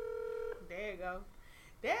 There you go.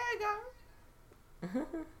 There you go.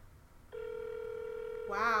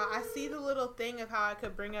 Wow, I see the little thing of how I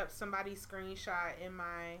could bring up somebody's screenshot in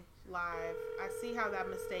my live. I see how that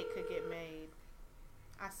mistake could get made.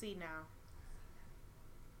 I see now.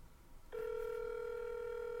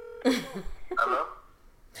 Hello?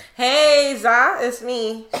 Hey, Za, it's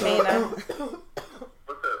me, Shayna. What's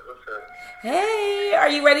up? Hey, are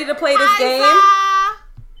you ready to play this game?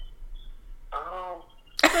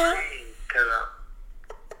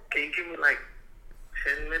 Can you give me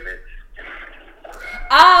 10 minutes?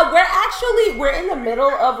 We're in the middle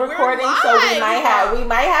of recording, so we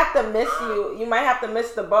might have to miss you. You might have to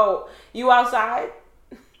miss the boat. You outside?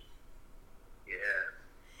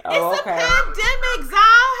 Yeah. Oh, It's okay. a pandemic, Zal.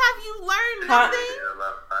 Have you learned nothing? Yeah,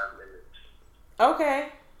 about 5 minutes. Okay.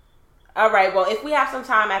 All right. Well, if we have some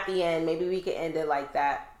time at the end, maybe we could end it like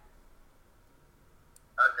that.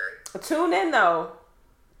 Okay. Tune in though.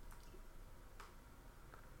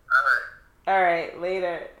 Alright. All right.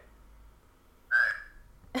 Later.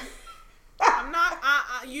 I'm not.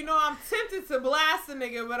 I'm tempted to blast a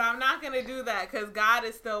nigga, but I'm not gonna do that because God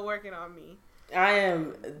is still working on me. I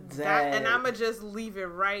am dead. And I'm gonna just leave it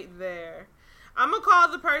right there. I'm gonna call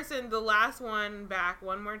the person, the last one, back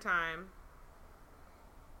one more time,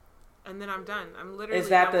 and then I'm done. I'm literally. Is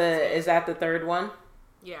that done with this. is that the third one?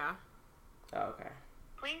 Yeah. Oh, okay.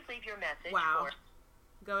 Please leave your message Wow. for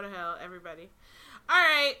Go to hell, everybody. All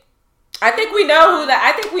right. I think we know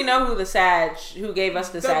who the Sag who gave us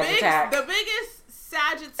the Sag attack. The biggest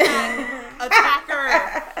Sag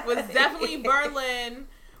attacker was definitely Berlin.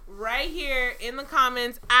 Right here in the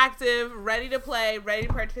comments, active, ready to play, ready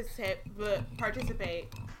to participate.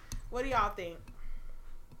 What do y'all think?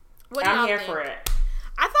 I'm here for it.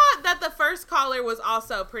 I thought that the first caller was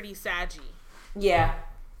also pretty saggy. Yeah.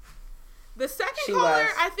 The second She caller,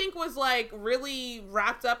 was. I think, was like really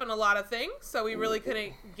wrapped up in a lot of things, so we really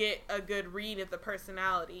couldn't get a good read of the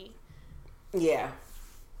personality. Yeah.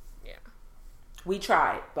 Yeah. We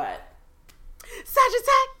tried, but Sag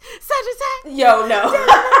attack! yo, no.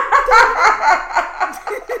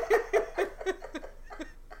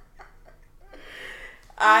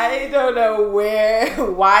 I don't know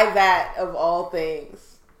why that of all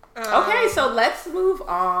things. Okay, so let's move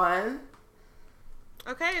on.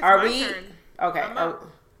 Okay, it's Are my we turn. okay? I'm up.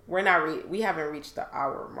 We're not. We haven't reached the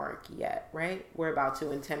hour mark yet, right? We're about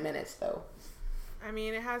to in 10 minutes, though. I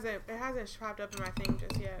mean, it hasn't popped up in my thing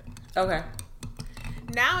just yet. Okay.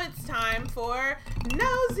 Now it's time for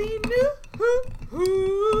Nosy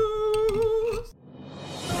News.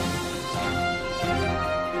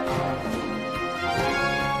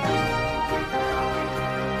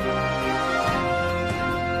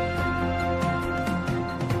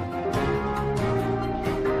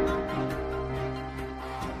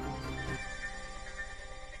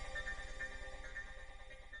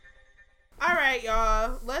 All right,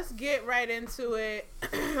 y'all. Let's get right into it.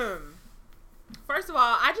 First of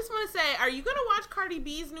all, I just want to say, are you going to watch Cardi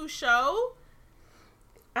B's new show?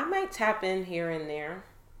 I might tap in here and there.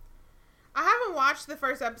 I haven't watched the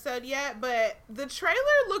first episode yet, but the trailer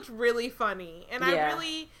looked really funny, and I Yeah.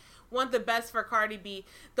 really want the best for Cardi B.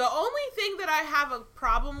 The only thing that I have a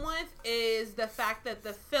problem with is the fact that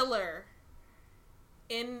the filler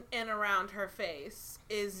in and around her face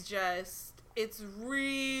is just, it's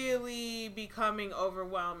really becoming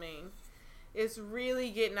overwhelming. It's really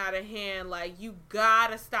getting out of hand. Like, you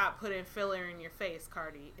gotta stop putting filler in your face,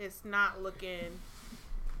 Cardi. It's not looking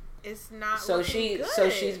good. So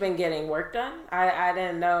she's been getting work done. I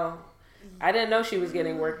didn't know. I didn't know she was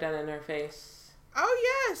getting work done in her face.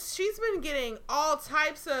 Oh yes, she's been getting all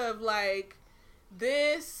types of like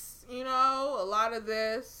this, a lot of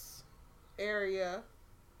this area.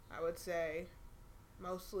 I would say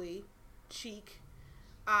mostly cheek,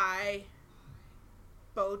 eye,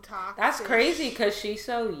 Botox. That's crazy because she's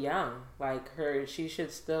so young. Like she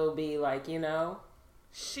should still be like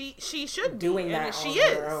She should doing be, that and she on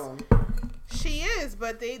is. her own. She is,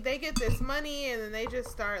 but they get this money and then they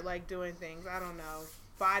just start like doing things. I don't know,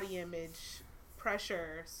 body image,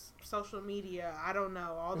 pressure, social media. I don't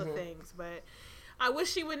know all the things, but I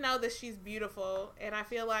wish she would know that she's beautiful. And I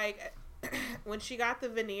feel like when she got the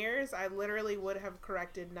veneers, I literally would have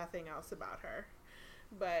corrected nothing else about her.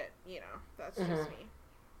 But that's just me.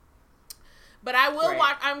 But I will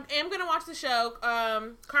watch. I am gonna watch the show.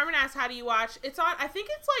 Carmen asked, "How do you watch?" It's on. I think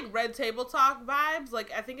it's like Red Table Talk vibes.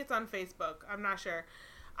 Like I think it's on Facebook. I'm not sure.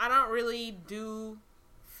 I don't really do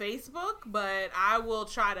Facebook, but I will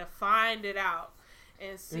try to find it out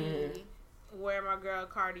and see where my girl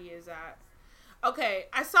Cardi is at. Okay,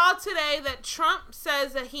 I saw today that Trump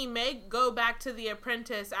says that he may go back to The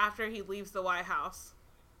Apprentice after he leaves the White House.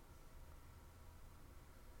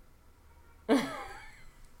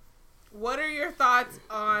 What are your thoughts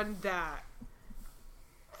on that?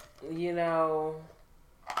 I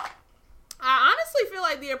honestly feel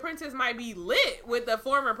like The Apprentice might be lit with the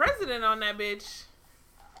former president on that bitch.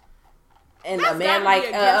 And That's a man gotta like be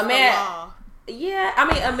against a the man, law. yeah.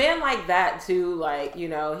 I mean, a man like that too. Like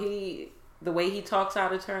the way he talks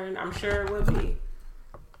out of turn. I'm sure it would be.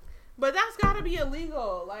 But that's gotta be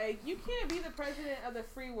illegal. Like, you can't be the president of the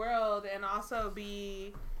free world and also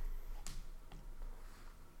be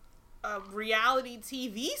a reality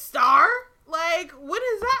TV star. Like, when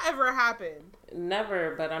has that ever happened?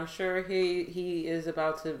 Never, but I'm sure he is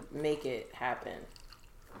about to make it happen.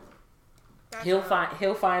 That's He'll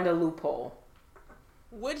rough. find a loophole.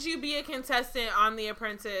 Would you be a contestant on The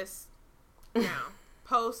Apprentice now?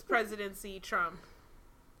 Post-presidency Trump.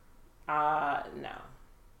 No.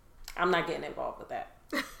 I'm not getting involved with that.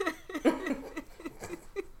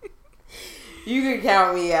 You can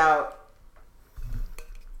count me out.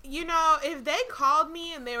 You know, if they called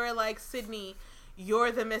me and they were like, Sydney,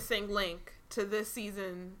 you're the missing link to this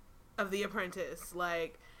season of The Apprentice,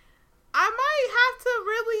 like, I might have to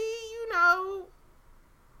really, you know,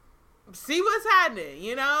 see what's happening,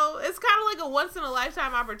 you know? It's kind of like a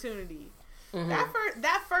once-in-a-lifetime opportunity. Mm-hmm.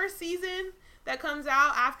 That first season that comes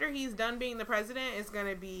out after he's done being the president is going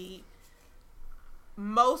to be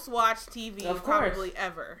most watched TV Of course. probably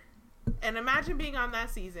ever. And imagine being on that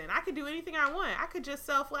season. I could do anything I want. I could just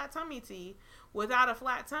sell flat tummy tea without a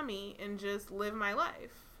flat tummy and just live my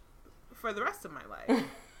life for the rest of my life.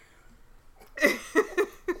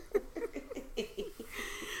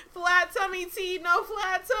 Flat tummy tea, no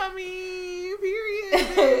flat tummy,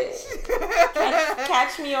 period.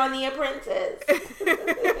 Catch me on The Apprentice.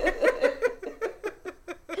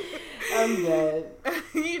 I'm dead.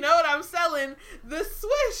 You know what I'm selling? The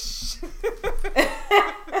swish.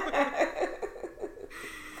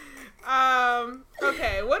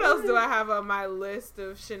 Okay, what else do I have on my list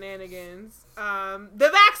of shenanigans?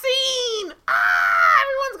 The vaccine!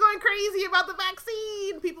 Everyone's going crazy about the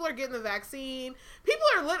vaccine. People are getting the vaccine. People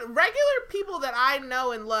are regular people that I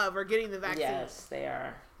know and love are getting the vaccine. Yes, they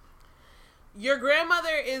are. Your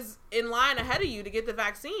grandmother is in line ahead of you to get the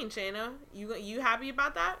vaccine, Shayna. You happy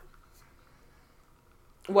about that?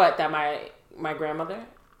 What, that my grandmother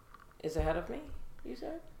is ahead of me, you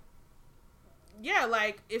said? Yeah,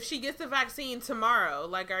 like, if she gets the vaccine tomorrow,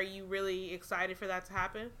 like, are you really excited for that to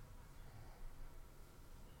happen?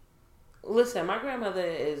 Listen, my grandmother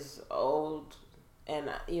is old, and,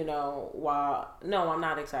 you know, no, I'm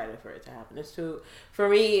not excited for it to happen. For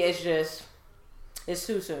me, it's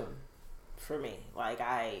too soon for me. Like,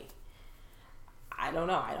 I don't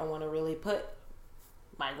know. I don't want to really put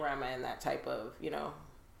my grandma in that type of, you know,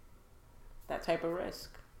 that type of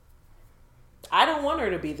risk. I don't want her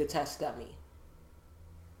to be the test dummy.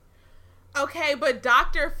 Okay, but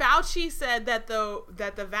Dr. Fauci said that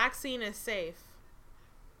the vaccine is safe.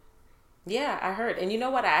 Yeah, I heard. And you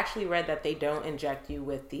know what? I actually read that they don't inject you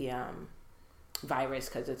with the virus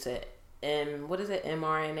because it's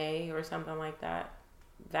mRNA or something like that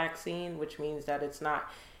vaccine, which means that it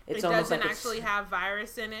doesn't actually have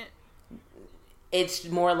virus in it. It's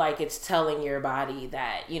more like it's telling your body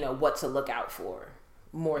that, you know, what to look out for,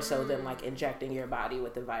 more so than like injecting your body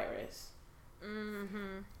with the virus.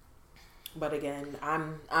 Mm-hmm. But again,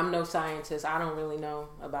 I'm no scientist. I don't really know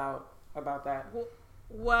about that.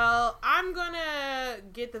 Well, I'm gonna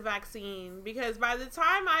get the vaccine because by the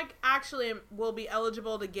time I actually will be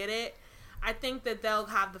eligible to get it, I think that they'll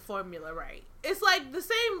have the formula right. It's like the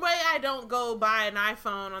same way I don't go buy an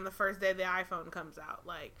iPhone on the first day the iPhone comes out.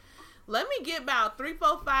 Like, let me get about 3,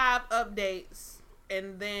 4, 5 updates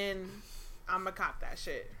and then I'm gonna cop that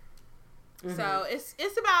shit. Mm-hmm. So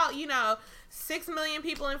it's about, you know, 6 million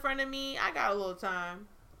people in front of me. I got a little time.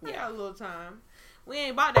 We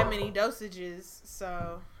ain't bought that many dosages,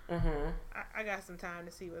 so I got some time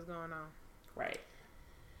to see what's going on. Right.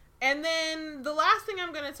 And then the last thing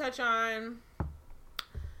I'm going to touch on,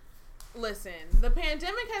 listen, the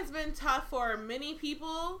pandemic has been tough for many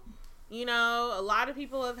people. You know, a lot of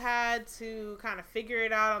people have had to kind of figure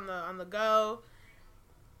it out on the go.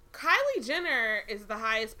 Kylie Jenner is the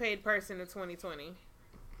highest paid person in 2020.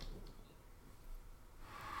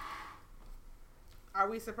 Are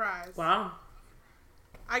we surprised? Wow.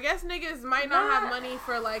 I guess niggas might not have money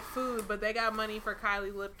for, like, food, but they got money for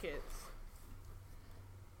Kylie lip kits.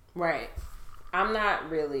 Right. I'm not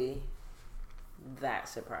really that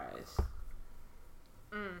surprised.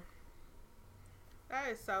 That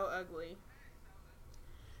is so ugly.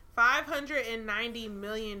 $590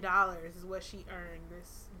 million is what she earned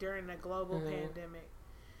during the global pandemic.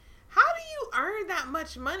 How do you earn that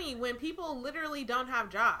much money when people literally don't have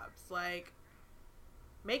jobs? Like,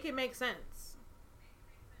 make it make sense.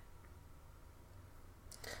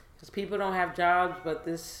 Because people don't have jobs,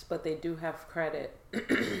 but they do have credit.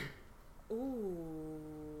 Ooh,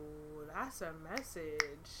 that's a message.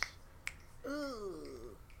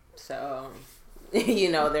 Ooh. So,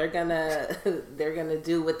 you know, they're gonna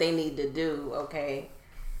do what they need to do, okay?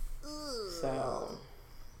 Ooh. So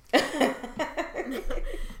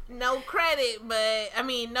no credit,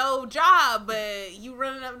 no job, but you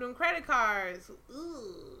running up them credit cards.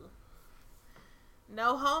 Ooh.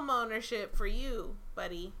 No home ownership for you,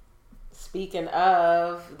 buddy. Speaking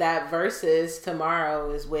of, that Versus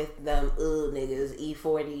tomorrow is with them niggas,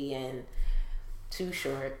 E40 Too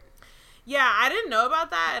Short. Yeah, I didn't know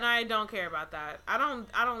about that, and I don't care about that. I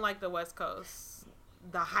don't like the West Coast,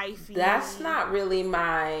 the hyphy. That's not really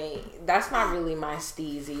my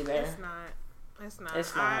steez either. It's not.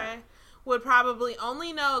 It's not. I would probably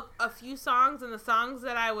only know a few songs, and the songs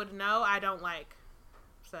that I would know, I don't like.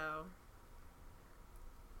 So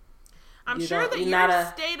I'm sure that your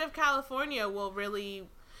state of California will really.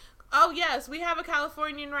 Oh yes, we have a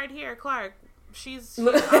Californian right here, Clark. She's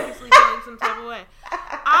obviously feeling some type of way.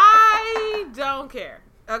 I don't care.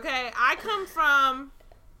 Okay, I come from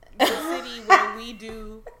the city where we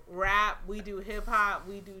do rap, we do hip hop,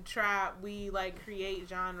 we do trap, we like create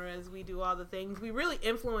genres, we do all the things. We really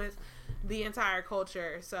influence the entire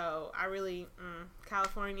culture. So I really,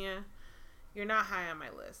 California, you're not high on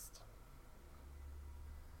my list.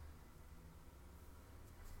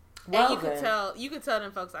 Well, and you could tell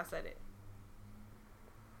them folks I said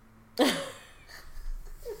it.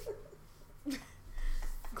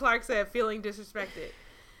 Clark said, feeling disrespected.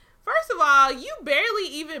 First of all, you barely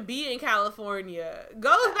even be in California.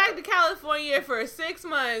 Goes back to California for 6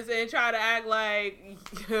 months and try to act like,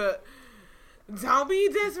 don't be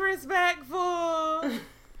disrespectful.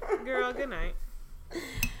 Girl, good night.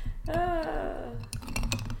 That's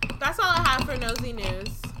all I have for Nosy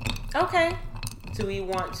News. Okay. Do we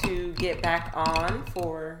want to get back on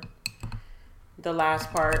for the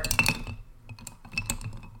last part?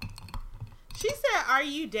 She said, are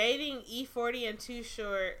you dating E40 and Too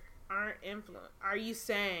Short aren't Are you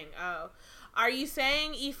saying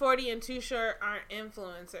E40 and Too Short aren't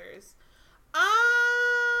influencers?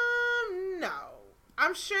 No.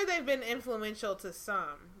 I'm sure they've been influential to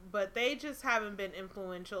some, but they just haven't been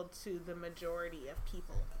influential to the majority of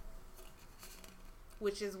people.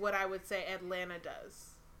 Which is what I would say Atlanta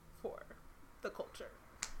does for the culture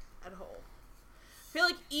as a whole. I feel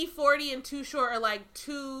like E40 and Too Short are like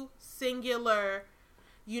two singular,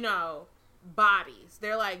 bodies.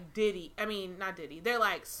 They're like Diddy. I mean, not Diddy. They're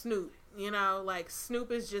like Snoop, like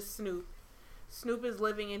Snoop is just Snoop. Snoop is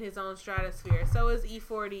living in his own stratosphere. So is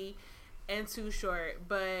E40 and Too Short.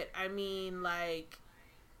 But, I mean, like,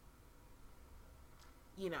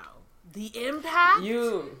 the impact.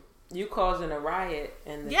 You causing a riot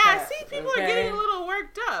in the chat, I see people are getting a little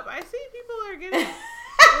worked up. I see people are getting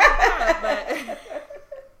worked up, but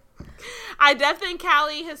I definitely think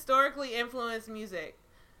Cali historically influenced music.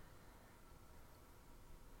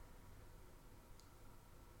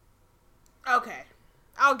 Okay,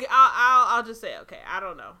 I'll just say okay. I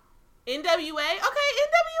don't know. NWA, okay,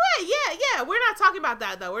 NWA, yeah. We're not talking about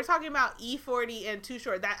that though. We're talking about E40 and Too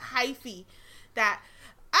Short. That hyphy, that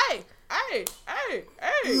hey.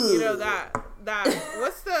 That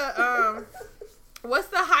what's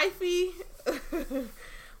the hyphy?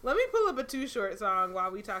 Let me pull up a Too Short song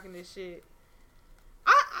while we talking this shit.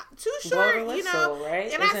 Too Short, blow the whistle,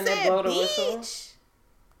 right? And Isn't I said blow the beach.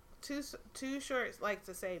 Too Short like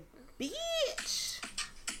to say bitch.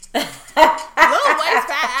 Little waist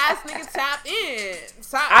fat ass nigga tap in.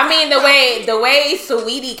 I mean the way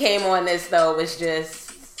Saweetie came on this though was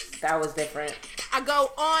just that was different. I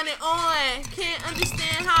go on and on. Can't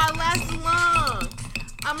understand how I last long.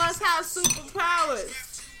 I must have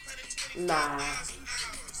superpowers. Nah.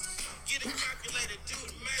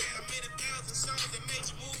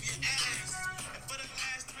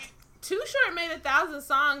 Too Short made 1,000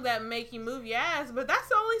 songs that make you move your ass, but that's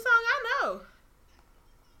the only song I know.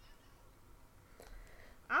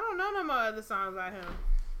 I don't know no more other songs by him.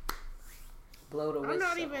 Blow the whistle.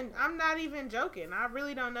 I'm not even joking. I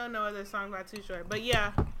really don't know no other songs by Too Short. But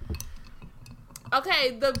yeah.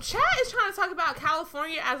 Okay, the chat is trying to talk about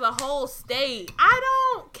California as a whole state. I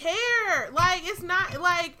don't care. Like, it's not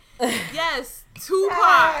like, yes,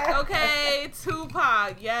 Tupac. Okay,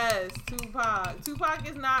 Tupac. Yes, Tupac. Tupac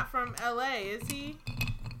is not from LA, is he?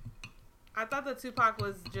 I thought that Tupac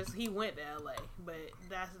was just, he went to LA, but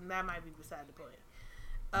that might be beside the point.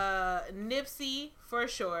 Nipsey for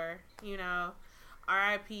sure,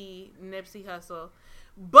 R.I.P. Nipsey Hussle.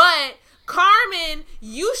 But Carmen,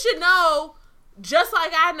 you should know, just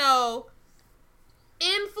like I know,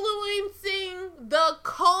 influencing the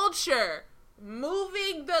culture,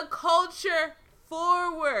 moving the culture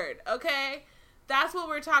forward. Okay, that's what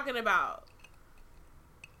we're talking about.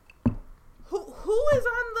 Who is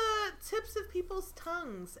on the tips of people's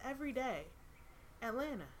tongues every day?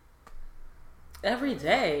 Atlanta. Every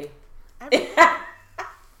day.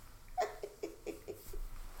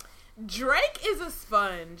 Drake is a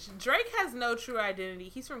sponge. Drake has no true identity.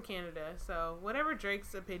 He's from Canada, so whatever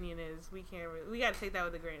Drake's opinion is, we gotta take that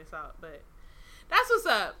with a grain of salt. But that's what's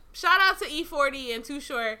up. Shout out to E40 and Too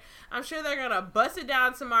Short. I'm sure they're gonna bust it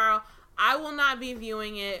down tomorrow. I will not be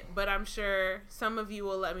viewing it, but I'm sure some of you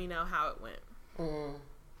will let me know how it went.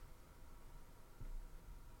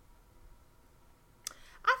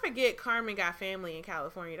 I forget Carmen got family in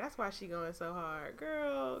California. That's why she going so hard.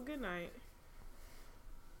 Girl, good night.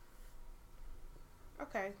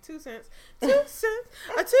 Okay, 2 cents. 2 cents.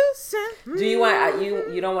 A 2 cent. Do you want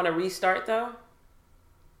you don't want to restart though?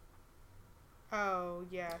 Oh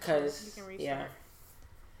yeah. Because you can restart. yeah.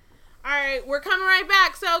 All right, we're coming right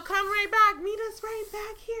back. So come right back. Meet us right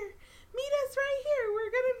back here. Meet us right here.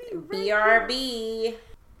 We're gonna be right BRB. here.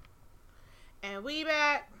 And we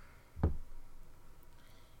back.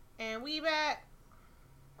 And we back.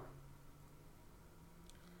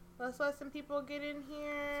 Let's let some people get in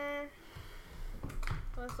here.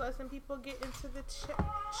 Let's let some people get into the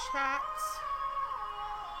chat.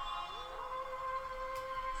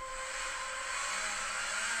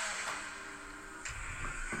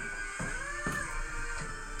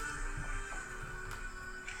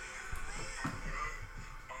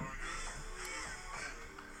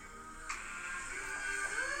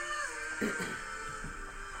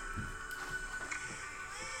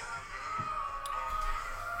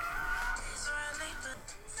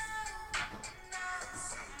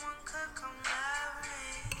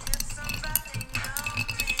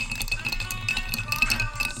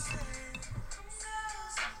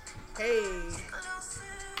 Hey.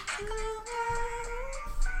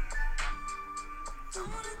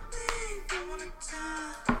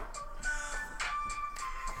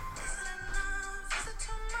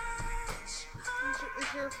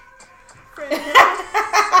 Is your friend?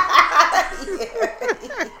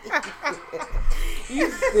 You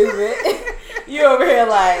stupid. You over here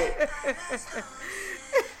like.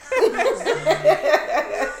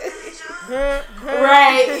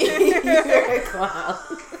 Right. You're a clown.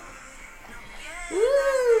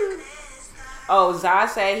 Oh, Zah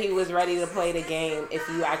said he was ready to play the game if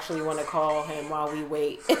you actually want to call him while we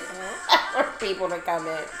wait for people to come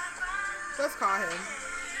in. Let's call him.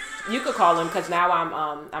 You could call him because now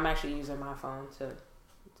I'm actually using my phone to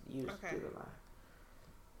use Okay. Google Live.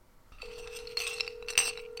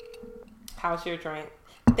 How's your drink?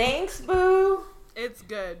 Thanks, boo. It's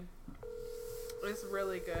good. It's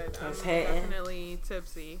really good. I'm It's hitting. definitely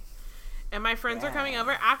tipsy. And my friends are coming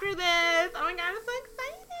over after this. Oh my god, I'm so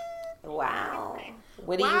excited. Wow.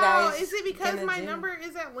 What do Wow, you guys? is it because gonna my do? number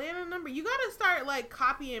is Atlanta number? You gotta start like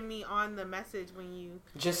copying me on the message when you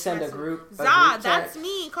Just send a message. group. Zah, chat. that's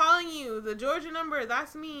me calling you. The Georgia number,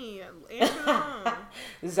 that's me. Answer the phone.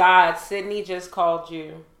 Zah, Sydney just called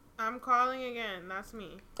you. I'm calling again. That's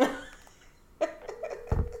me.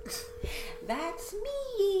 That's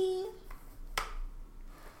me.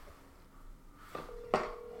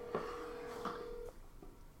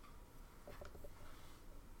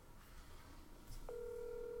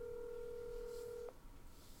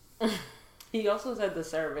 He also said the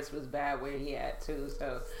service was bad where he at too,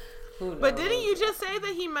 so who knows? But didn't you just say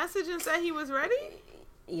that he messaged and said he was ready?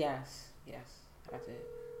 Yes, I did.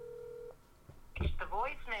 It's the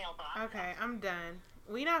voicemail box. Okay, I'm done.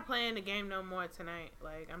 We not playing the game no more tonight.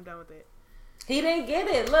 Like, I'm done with it. He didn't get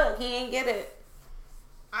it. Look, he ain't get it.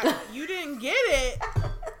 You didn't get it.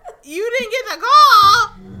 You didn't get the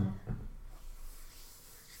call.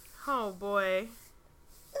 Oh boy.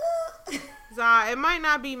 Zah, it might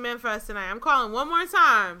not be Memphis tonight. I'm calling one more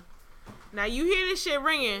time. Now you hear this shit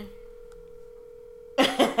ringing.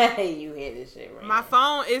 You hear this shit right? My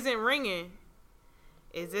phone isn't ringing.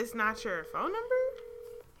 Is this not your phone number?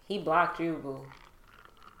 He blocked you, boo.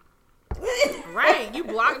 Right. You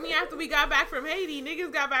blocked me after we got back from Haiti.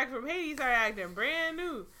 Niggas got back from Haiti, started acting brand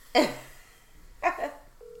new.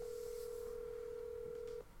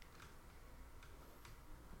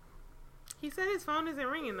 He said his phone isn't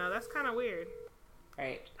ringing though. That's kind of weird.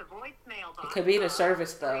 Right. The voicemail box. It could be the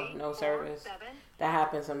service though. No service. 347. That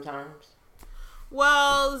happens sometimes.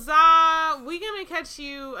 Well, Zah, we gonna catch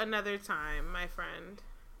you another time, my friend.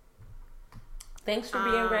 Thanks for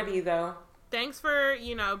being ready though. Thanks for,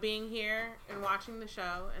 being here and watching the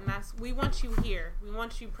show. And we want you here. We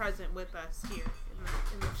want you present with us here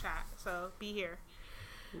in the chat. So be here.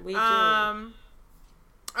 We do.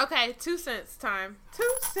 Okay, 2 cents time. 2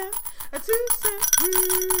 cents, a 2 cent, 2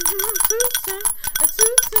 cents, a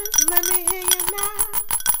 2 cents. Let me hear you now.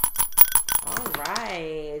 All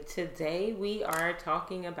right. Today we are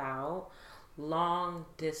talking about long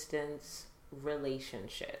distance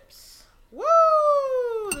relationships. Woo!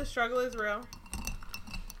 The struggle is real.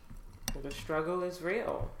 The struggle is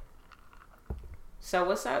real. So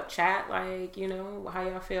what's up, chat? Like, how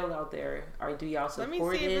y'all feel out there? Or do y'all support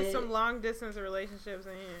Let me see it? if there's some long distance relationships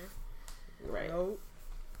in here. Right. Nope.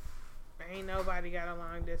 Ain't nobody got a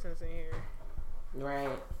long distance in here.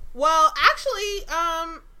 Right. Well, actually,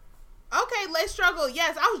 okay, let's struggle.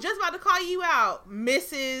 Yes, I was just about to call you out,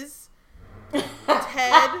 Mrs. Ted.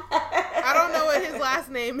 I don't know what his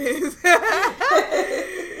last name is.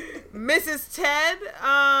 Mrs. Ted,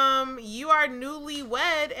 you are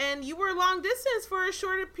newlywed and you were long distance for a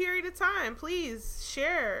shorter period of time. Please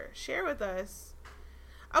share with us.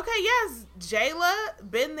 Okay, yes, Jayla,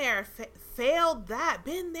 been there, failed that.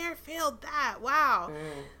 Been there, failed that. Wow.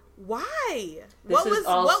 Why? What was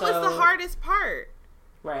the hardest part?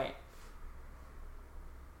 Right.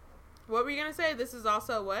 What were you gonna say? This is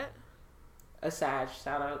also what? A Sag.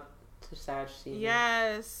 Shout out to Sag season.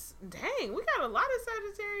 Yes. Dang, we got a lot of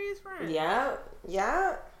Sagittarius friends.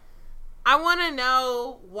 Yeah. I want to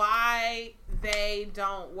know why they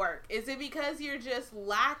don't work. Is it because you're just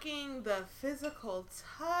lacking the physical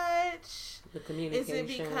touch? The communication. Is it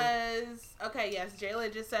because, okay, yes,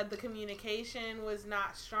 Jayla just said the communication was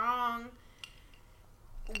not strong.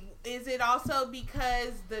 Is it also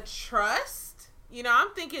because the trust? You know,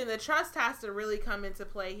 I'm thinking the trust has to really come into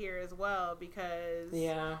play here as well because...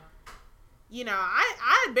 Yeah. You know,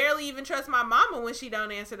 I barely even trust my mama when she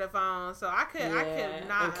don't answer the phone, so I could not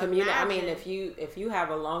imagine. I mean, if you have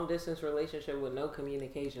a long distance relationship with no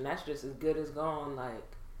communication, that's just as good as gone. Like,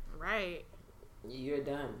 right, you're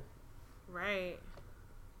done. Right.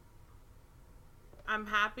 I'm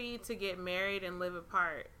happy to get married and live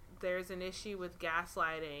apart. There's an issue with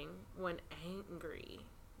gaslighting when angry.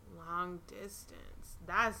 Long distance.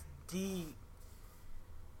 That's deep.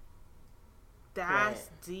 That's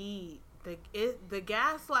deep. The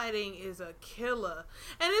gaslighting is a killer.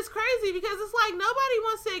 And it's crazy because it's like nobody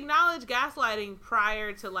wants to acknowledge gaslighting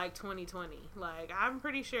prior to like 2020. Like, I'm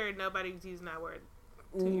pretty sure nobody was using that word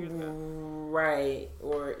 2 years ago. Right.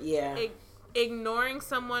 Or, yeah. Ignoring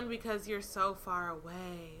someone because you're so far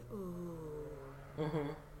away. Ooh. Mm-hmm.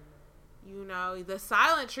 You know, the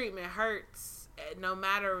silent treatment hurts no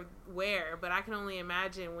matter where, but I can only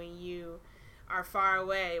imagine when you are far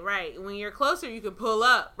away, right? When you're closer, you can pull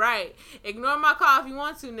up, right? Ignore my call if you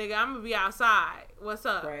want to, nigga. I'm gonna be outside. What's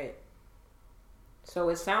up? Right. So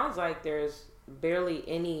it sounds like there's barely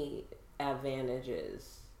any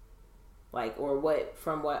advantages, like, or what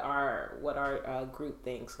our group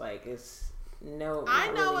thinks. Like, it's no. I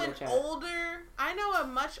know I know a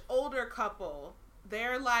much older couple.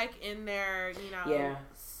 They're like in their,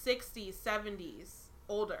 60s, 70s,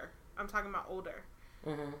 older. I'm talking about older.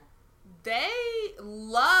 Mm-hmm. They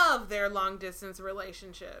love their long distance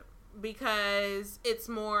relationship because it's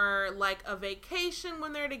more like a vacation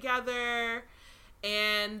when they're together,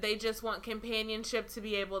 and they just want companionship to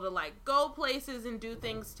be able to like go places and do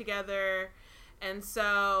things together. And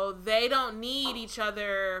so they don't need each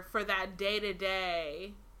other for that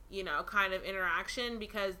day-to-day, kind of interaction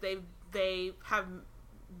because they have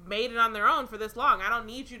made it on their own for this long. I don't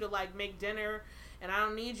need you to like make dinner, and I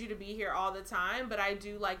don't need you to be here all the time, but I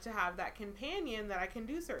do like to have that companion that I can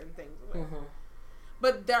do certain things with. Mm-hmm.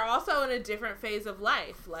 But they're also in a different phase of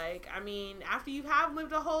life. Like, I mean, after you have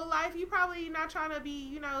lived a whole life, you probably not trying to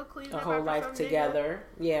be, cleaning up a whole life together.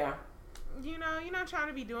 Yeah. You're not trying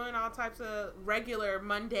to be doing all types of regular,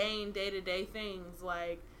 mundane, day-to-day things.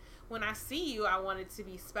 Like, when I see you, I want it to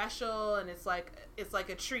be special, and it's like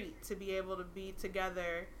a treat to be able to be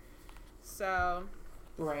together. So,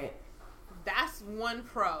 right. That's one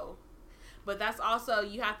pro. But that's also,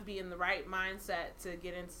 you have to be in the right mindset to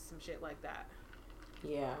get into some shit like that.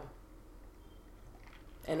 Yeah.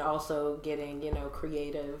 And also getting,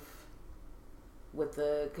 creative with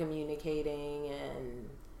the communicating and,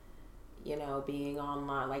 being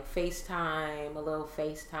online, like a little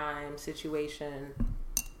FaceTime situation.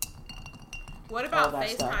 What about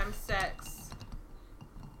FaceTime sex?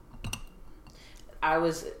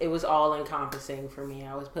 It was all encompassing for me.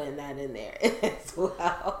 I was putting that in there as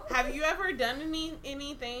well. Have you ever done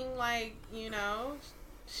anything like,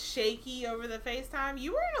 shaky over the FaceTime?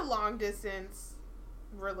 You were in a long distance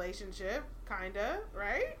relationship, kinda,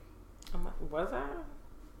 right? Was I?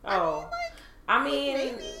 Oh, I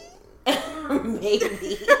mean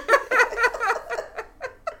maybe.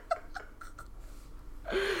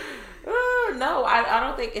 No, I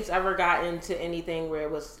don't think it's ever gotten to anything where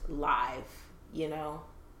it was live.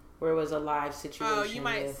 Where it was a live situation. Oh, you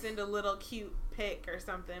might send a little cute pic or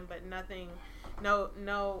something, but nothing. No.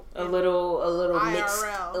 A little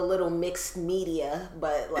IRL. a little mixed media,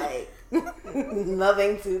 but like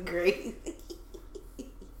nothing too crazy.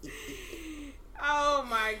 Oh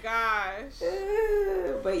my gosh.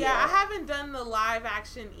 But yeah, I haven't done the live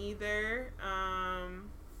action either. I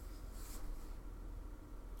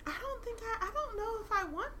don't know if I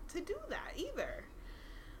want to do that either.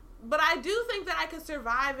 But I do think that I could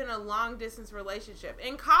survive in a long distance relationship.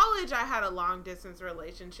 In college, I had a long distance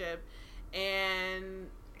relationship, and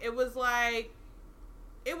it was like,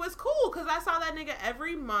 it was cool because I saw that nigga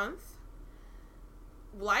every month,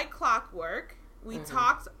 like clockwork. We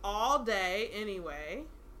talked all day anyway,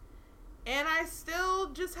 and I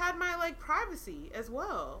still just had my like privacy as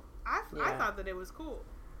well. I thought that it was cool,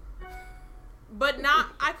 but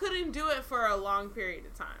I couldn't do it for a long period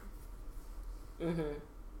of time. Mm-hmm.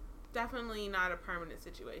 Definitely not a permanent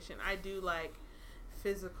situation. I do like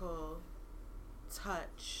physical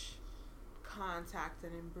touch, contact,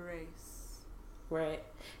 and embrace. Right.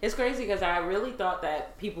 It's crazy because I really thought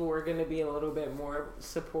that people were going to be a little bit more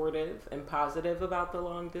supportive and positive about the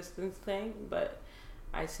long distance thing, but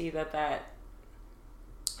I see that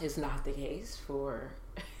is not the case for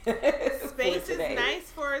Space for is today.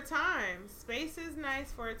 nice for a time. Space is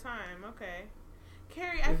nice for a time. Okay.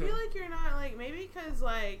 Carrie, I feel like you're not like, maybe because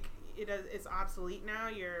like it's obsolete now.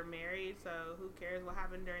 You're married, so who cares what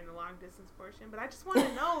happened during the long distance portion? But I just want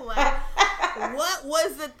to know, like, what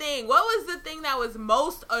was the thing? What was the thing that was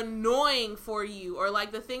most annoying for you, or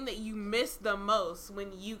like the thing that you missed the most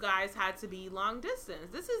when you guys had to be long distance?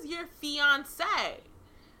 This is your fiance.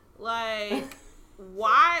 Like,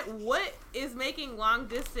 why? What is making long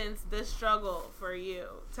distance the struggle for you?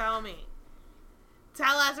 Tell me.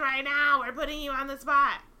 Tell us right now. We're putting you on the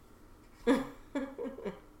spot.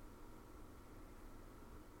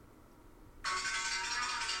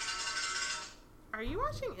 Are you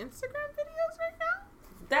watching Instagram videos right now?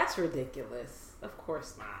 That's ridiculous. Of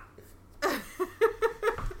course not.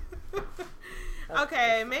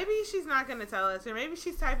 Okay, maybe she's not going to tell us, or maybe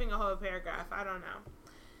she's typing a whole paragraph. I don't know.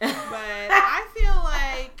 But I feel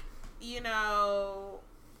like, you know,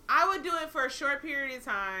 I would do it for a short period of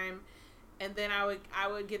time, and then I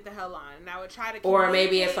would get the hell on, and I would try to. Or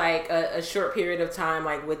maybe it's like a short period of time,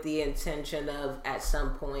 like with the intention of at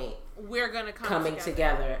some point we're gonna coming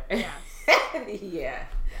together. Yes. Yeah.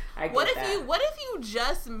 I get What if that. What if you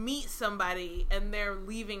just meet somebody and they're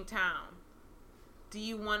leaving town? Do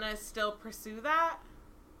you want to still pursue that?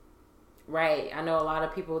 Right. I know a lot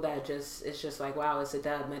of people that it's just like, wow, it's a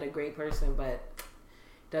dub, met a great person, but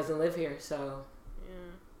doesn't live here, so.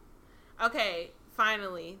 Yeah. Okay,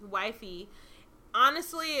 finally, wifey.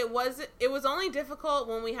 Honestly, it was only difficult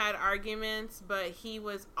when we had arguments, but he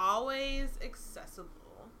was always accessible.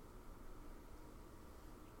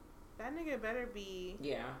 That nigga better be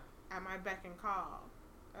at my beck and call.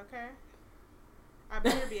 Okay? I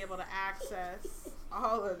better be able to access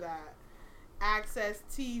all of that. Access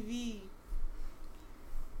TV.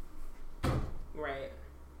 Right.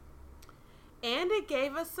 And it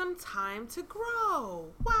gave us some time to grow.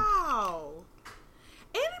 Wow.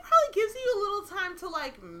 And it probably gives you a little time to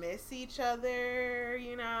like miss each other,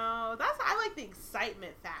 you know. I like the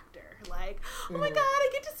excitement factor. Like, oh my god, I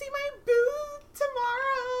get to see my boo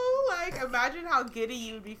tomorrow. Like, imagine how giddy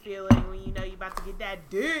you would be feeling when you know you're about to get that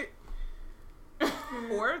dick.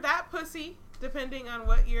 Or that pussy, depending on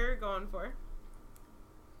what you're going for.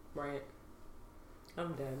 Right.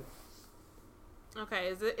 I'm dead. Okay,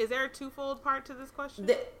 is there a twofold part to this question?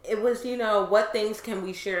 It was, you know, what things can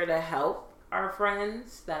we share to help our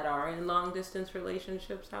friends that are in long distance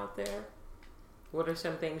relationships out there? What are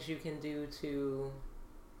some things you can do to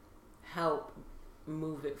help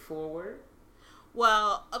move it forward?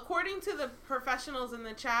 Well, according to the professionals in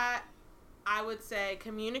the chat, I would say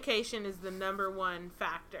communication is the number one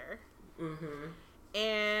factor. Mm-hmm.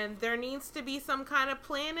 And there needs to be some kind of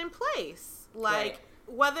plan in place. Like,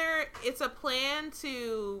 whether it's a plan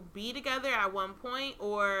to be together at one point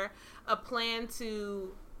or a plan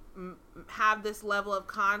to have this level of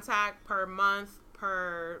contact per month,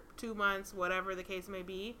 per 2 months, whatever the case may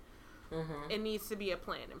be, it needs to be a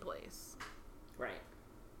plan in place. Right.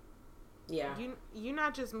 Yeah. You're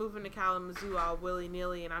not just moving to Kalamazoo all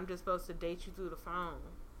willy-nilly and I'm just supposed to date you through the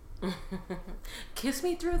phone. Kiss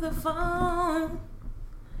me through the phone.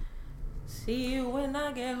 See you when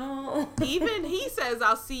I get home. Even he says,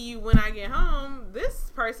 I'll see you when I get home.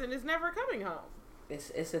 This person is never coming home.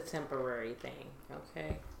 It's a temporary thing,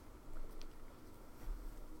 okay?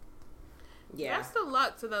 Yeah. Best of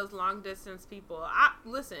luck to those long distance people.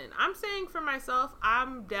 Listen, I'm saying for myself,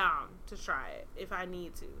 I'm down to try it if I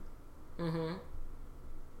need to. Mm-hmm.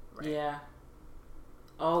 Right. Yeah.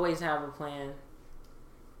 Always have a plan.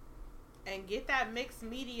 And get that mixed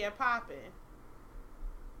media popping.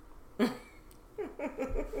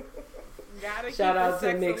 Gotta Shout out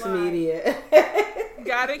to Mixed Media.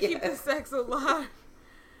 Gotta keep the sex alive.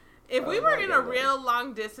 If we were in a real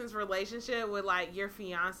long distance relationship with like your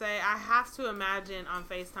fiance, I have to imagine on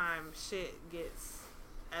FaceTime shit gets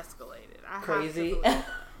escalated. Crazy.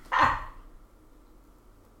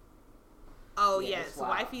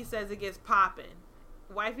 Wifey says it gets popping.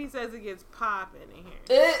 Wifey says it gets popping in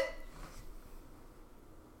here.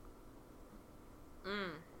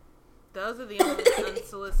 Those are the only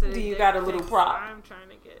unsolicited. Do you got a little prop? I'm trying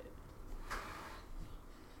to get.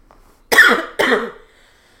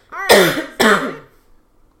 All right. Is that it?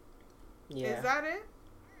 Yeah. Is that it?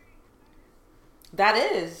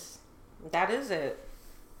 That is it.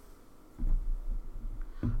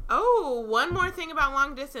 Oh, one more thing about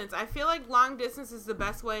long distance. I feel like long distance is the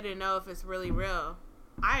best way to know if it's really real.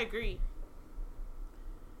 I agree.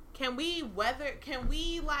 Can we weather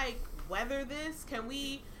this? Can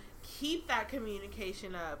we keep that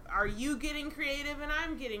communication up? Are you getting creative and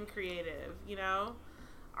I'm getting creative, you know?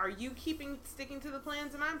 Are you sticking to the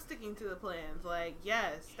plans and I'm sticking to the plans? Like,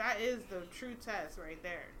 yes, that is the true test right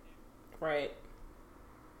there. Right.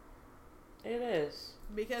 It is.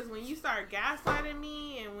 Because when you start gaslighting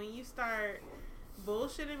me and when you start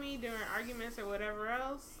bullshitting me during arguments or whatever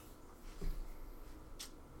else,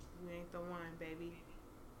 you ain't the one, baby.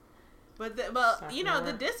 But you know,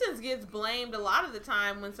 the distance gets blamed a lot of the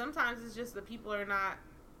time when sometimes it's just the people are not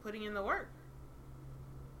putting in the work.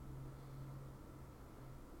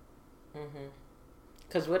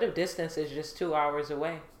 Because what if distance is just 2 hours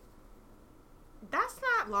away? That's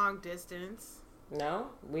not long distance. No?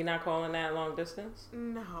 We not calling that long distance?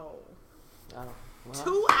 No. Oh, well.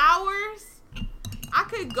 2 hours? I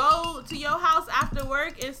could go to your house after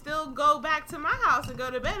work and still go back to my house and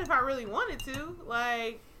go to bed if I really wanted to.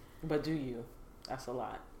 Like. But do you? That's a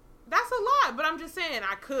lot. That's a lot, but I'm just saying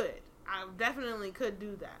I could. I definitely could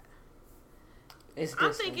do that.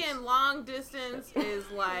 I'm thinking long distance is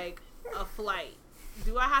like a flight.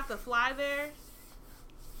 Do I have to fly there?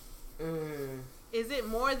 Is it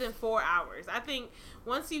more than 4 hours? I think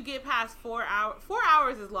once you get past 4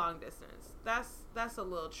 hours is long distance. That's a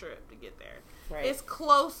little trip to get there. Right. It's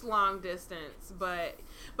close long distance, but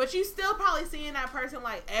you still probably seeing that person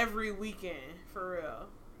like every weekend for real.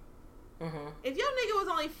 If your nigga was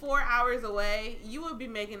only 4 hours away, you would be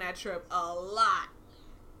making that trip a lot.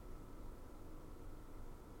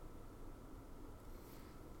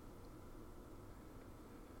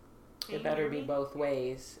 It better be both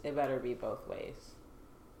ways. It better be both ways.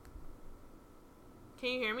 Can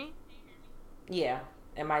you hear me? Yeah.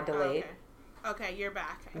 Am I delayed? Okay, you're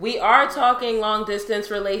back. We are talking long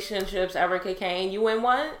distance relationships, Erica Kane. You in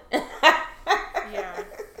one? Yeah.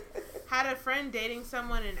 Had a friend dating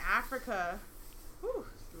someone in Africa. Whew,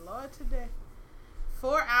 Lord today.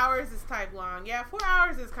 4 hours is type long. Yeah, 4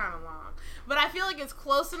 hours is kind of long. But I feel like it's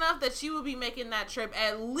close enough that she will be making that trip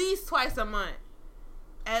at least twice a month.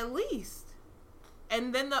 At least.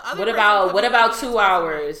 And then the other What about 2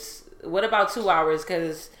 hours? What about 2 hours?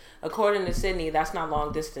 Because according to Sydney, that's not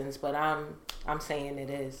long distance, but I'm saying it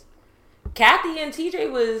is. Kathy and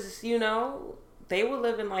TJ was, you know, they were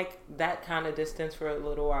living like that kind of distance for a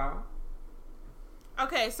little while.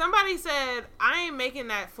 Okay, somebody said, I ain't making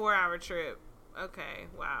that 4 hour trip. Okay,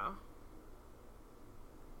 wow.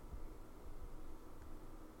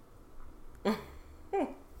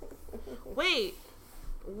 Wait,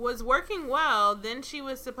 was working well, then she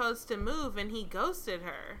was supposed to move and he ghosted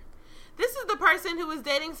her. This is the person who was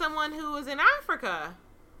dating someone who was in Africa.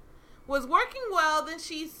 Was working well, then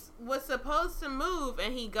she was supposed to move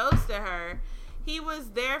and he ghosted her. He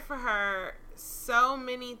was there for her so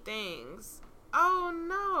many things. Oh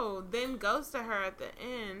no, then ghosted her at the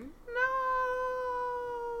end. No.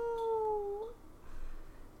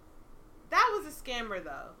 That was a scammer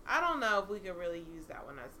though. I don't know if we could really use that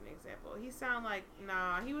one as an example. He sounded like,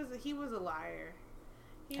 nah, he was a liar.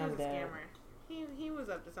 He was a scammer. He was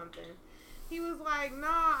up to something. He was like, nah,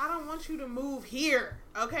 I don't want you to move here.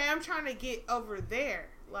 Okay, I'm trying to get over there.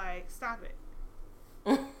 Like, stop it.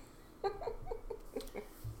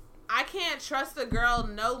 I can't trust a girl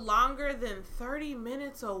no longer than 30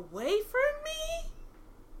 minutes away from me?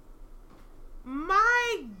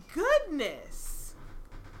 My goodness.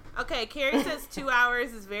 Okay, Carrie says 2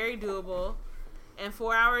 hours is very doable and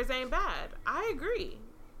 4 hours ain't bad. I agree.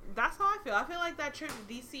 That's how I feel. I feel like that trip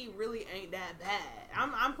to DC really ain't that bad.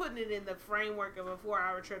 I'm putting it in the framework of a 4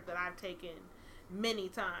 hour trip that I've taken many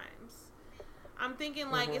times. I'm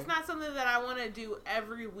thinking like it's not something that I want to do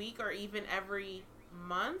every week or even every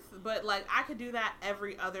month, but like I could do that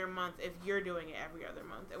every other month if you're doing it every other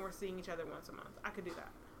month and we're seeing each other once a month. I could do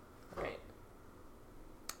that. Right.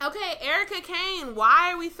 Okay, Erica Kane,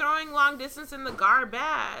 why are we throwing long distance in the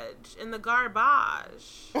garbage?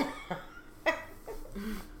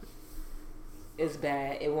 It's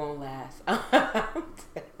bad. It won't last.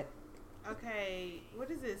 Okay, what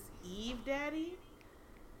is this? Eve Daddy?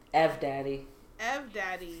 F Daddy. F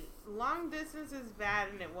Daddy. Long distance is bad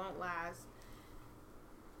and it won't last.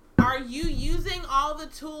 Are you using all the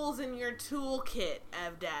tools in your toolkit,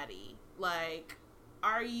 Ev Daddy? Like,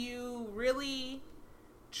 are you really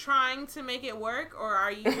trying to make it work, or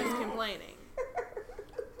are you just complaining?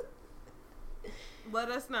 Let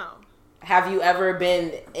us know. Have you ever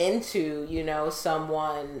been into,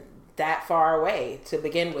 someone that far away to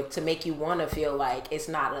begin with to make you want to feel like it's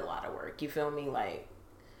not a lot of work? You feel me? Like,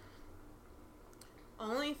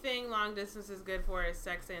 only thing long distance is good for is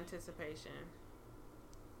sex anticipation.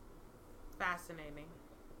 Fascinating.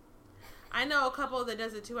 I know a couple that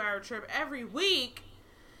does a 2-hour trip every week.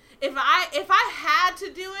 If I had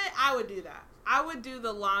to do it, I would do that. I would do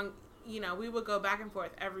the long, we would go back and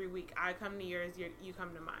forth every week. I come to yours, you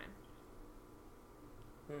come to mine.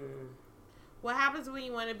 What happens when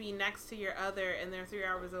you want to be next to your other and they're 3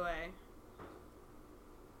 hours away?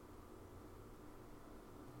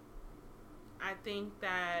 I think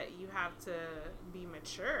that you have to be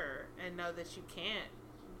mature and know that you can't,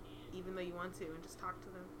 even though you want to, and just talk to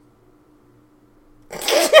them.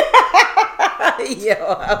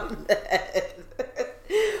 Yo, I'm dead.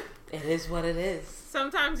 It is what it is.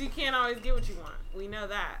 Sometimes you can't always get what you want. We know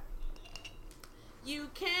that. You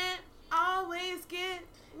can't always get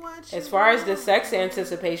what you want. As far as the sex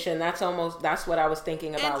anticipation, that's what I was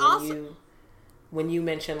thinking about when you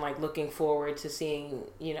mentioned like looking forward to seeing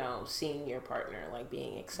your partner, like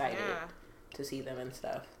being excited to see them and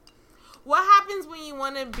stuff. What happens when you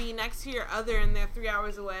want to be next to your other and they're 3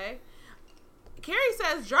 hours away? Carrie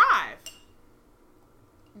says drive.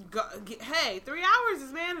 Hey, 3 hours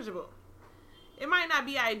is manageable. It might not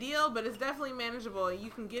be ideal, but it's definitely manageable. You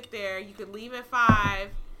can get there. You could leave at 5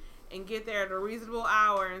 and get there at a reasonable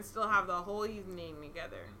hour and still have the whole evening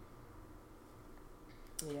together.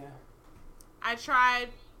 Yeah. I tried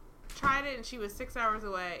it and she was 6 hours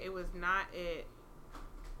away. It was not it.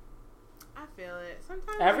 I feel it.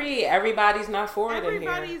 Sometimes everybody's not for it.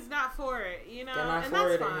 Everybody's not for it, They're not and for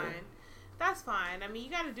that's it fine. That's fine. I mean, you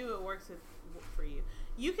got to do what works for you.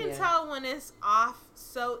 You can tell when it's off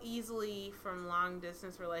so easily from long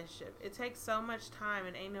distance relationship. It takes so much time,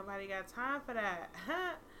 and ain't nobody got time for that.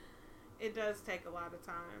 It does take a lot of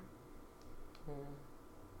time.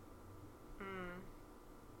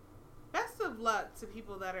 Best of luck to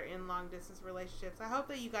people that are in long distance relationships. I hope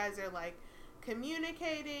that you guys are like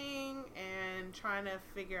communicating and trying to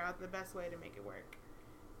figure out the best way to make it work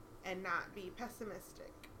and not be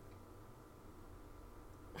pessimistic.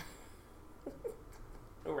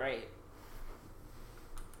 Right.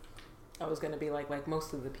 I was gonna be like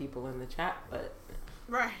most of the people in the chat, but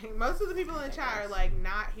right, most of the people in the chat are like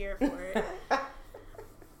not here for it.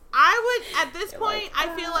 I would at this point.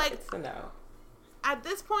 I feel like it's a no. At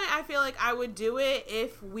this point, I feel like I would do it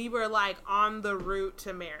if we were like on the route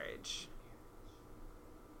to marriage.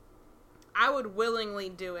 I would willingly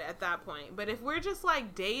do it at that point. But if we're just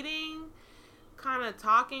like dating, kind of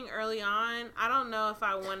talking early on, I don't know if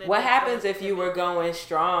I wanted. What happens if you were going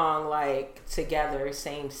strong, like together,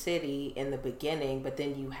 same city in the beginning, but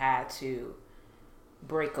then you had to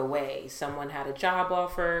break away? Someone had a job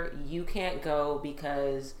offer. You can't go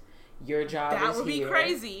because your job is here. That would be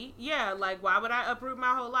crazy. Yeah, like why would I uproot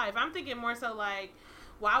my whole life? I'm thinking more so like,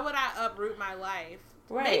 why would I uproot my life?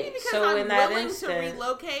 Right. Maybe because so I'm in that willing instance, to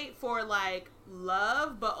relocate for like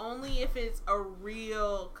love, but only if it's a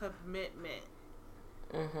real commitment.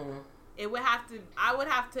 Mm-hmm. I would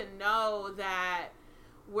have to know that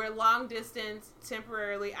we're long distance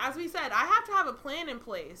temporarily. As we said, I have to have a plan in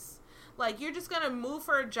place. Like, you're just going to move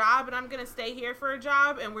for a job and I'm going to stay here for a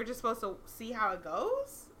job and we're just supposed to see how it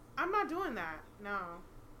goes? I'm not doing that. No.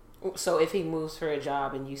 So if he moves for a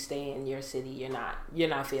job and you stay in your city, you're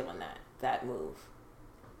not feeling that move.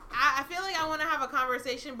 I feel like I want to have a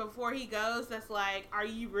conversation before he goes that's like, are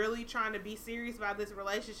you really trying to be serious about this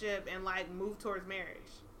relationship and like move towards marriage?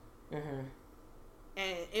 Mm-hmm.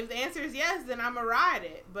 And if the answer is yes, then I'm gonna ride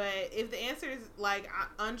it. But if the answer is like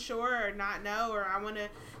unsure or not no, or I want to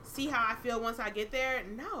see how I feel once I get there,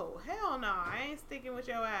 no, hell no, I ain't sticking with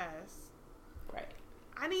your ass. Right.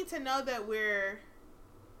 I need to know that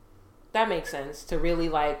that makes sense, to really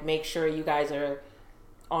like make sure you guys are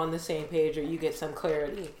on the same page or you get some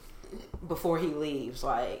clarity before he leaves.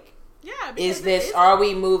 Like, yeah, are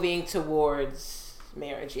we moving towards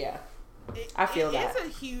marriage? Yeah. I feel that. It's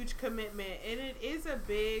a huge commitment and it is a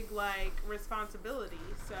big like responsibility.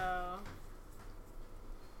 So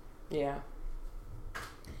yeah.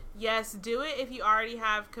 Yes, do it if you already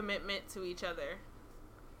have commitment to each other.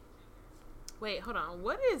 Wait, hold on.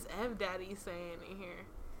 What is Ev Daddy saying in here?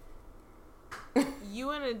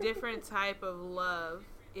 You in a different type of love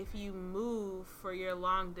if you move for your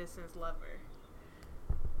long distance lover.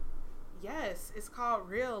 Yes, it's called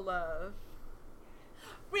real love.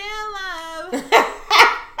 real love.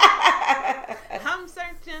 I'm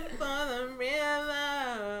searching for the real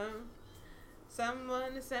love.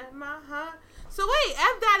 Someone to set my heart. So wait,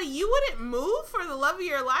 F Daddy, you wouldn't move for the love of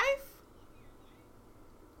your life?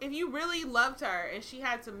 If you really loved her and she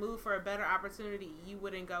had to move for a better opportunity, you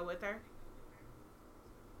wouldn't go with her?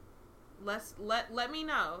 Let me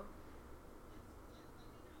know.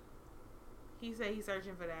 He said he's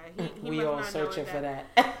searching for that. He we must all not know searching what for that.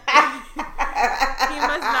 He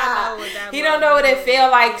must not know what that. He don't know what it feel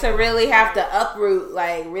like to really have to uproot,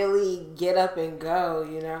 like really get up and go,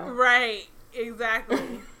 you know? Right.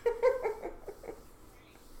 Exactly.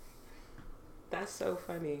 That's so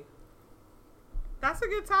funny. That's a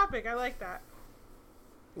good topic. I like that.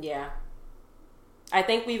 Yeah. I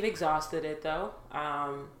think we've exhausted it though.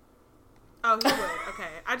 Oh, he would. Okay.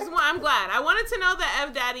 I'm glad. I wanted to know that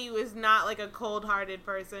F Daddy was not like a cold-hearted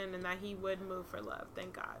person and that he would move for love.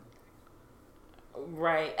 Thank God.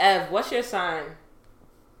 Right. Ev, what's your sign?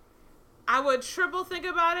 I would triple think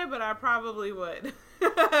about it, but I probably would.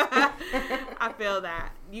 I feel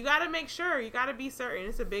that. You got to make sure. You got to be certain.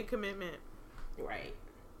 It's a big commitment. Right.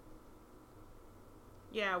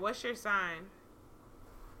 Yeah, what's your sign?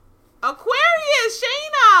 Aquarius,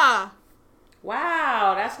 Shayna!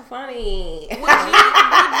 Wow, that's funny. Would you do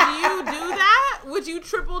that? Would you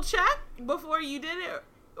triple check before you did it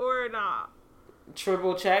or not?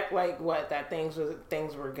 Triple check, like what? That things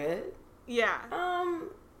were good? Yeah.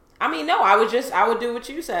 I mean, no, I would do what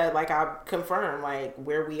you said. Like, I confirm, like,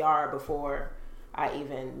 where we are before I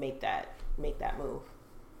even make that move.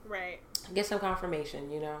 Right. Get some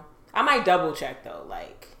confirmation, you know? I might double check, though.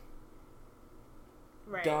 Like,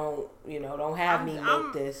 right. Don't have me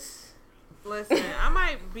make this. Listen, I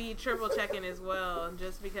might be triple checking as well,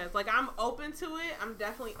 just because, like, I'm open to it. I'm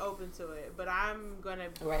definitely open to it, but I'm gonna.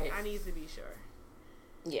 Right. I need to be sure.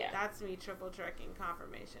 Yeah. That's me triple checking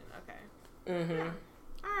confirmation. Okay. Mm-hmm. Yeah.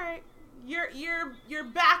 All right. You're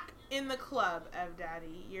back in the club, Ev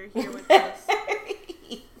Daddy. You're here with us.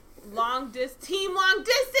 Team long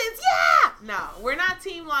distance. Yeah. No, we're not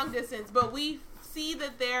team long distance, but we see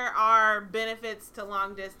that there are benefits to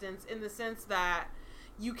long distance in the sense that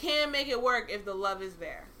you can make it work if the love is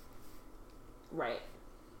there. Right.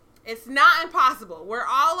 It's not impossible. We're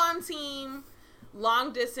all on team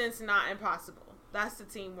long distance, not impossible. That's the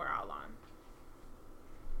team we're all on.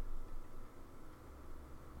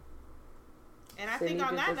 And I think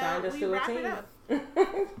on that note, we wrap it up.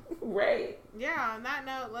 Right. Yeah, on that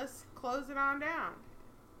note, let's close it on down.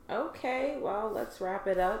 Okay, well, let's wrap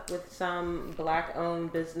it up with some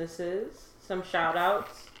Black-owned businesses, some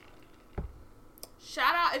shout-outs.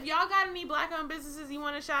 Shout out, if y'all got any Black-owned businesses you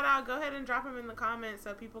want to shout out, go ahead and drop them in the comments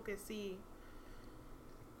so people can see.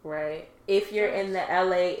 Right. If you're in the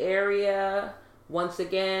LA area, once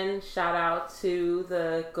again, shout out to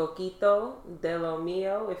the Coquito de lo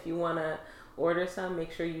Mío. If you want to order some,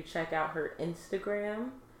 make sure you check out her Instagram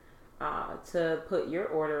to put your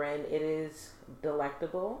order in. It is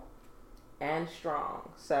delectable and strong.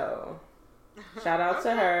 So, shout out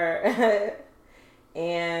to her.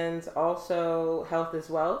 And also Health is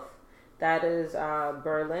Wealth. That is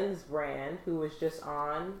Berlin's brand, who was just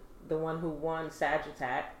on, the one who won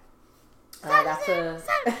Sagittac.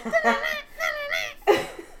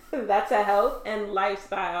 That's a health and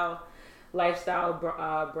lifestyle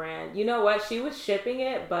brand. You know what? She was shipping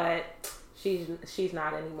it, but she's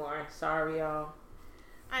not anymore. Sorry, y'all.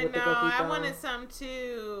 I know. I wanted some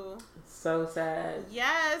too. So sad.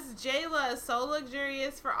 Yes, Jayla, So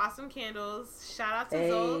Luxurious for awesome candles. Shout out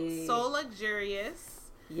to So Luxurious.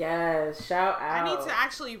 Yes, shout out. I need to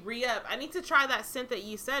actually re-up. I need to try that scent that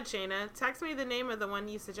you said, Shayna. Text me the name of the one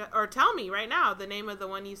you suggest, or tell me right now the name of the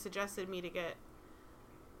one you suggested me to get.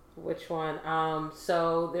 Which one?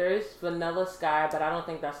 So there's Vanilla Sky, but I don't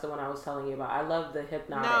think that's the one I was telling you about. I love the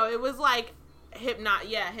Hypnotic. No, it was like Hypnotic.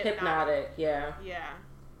 Yeah. Yeah.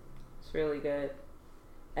 It's really good.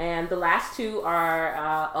 And the last two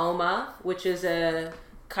are Oma, which is a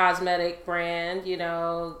cosmetic brand. You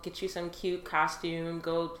know, get you some cute costume,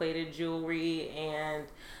 gold-plated jewelry, and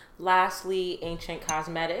lastly, Ancient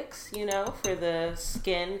Cosmetics, you know, for the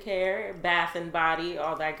skin care, bath and body,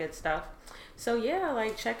 all that good stuff. So yeah,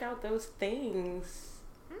 like, check out those things.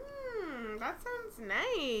 That sounds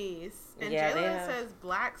nice. And yeah, Jayla says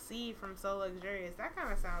Black Sea from So Luxurious. That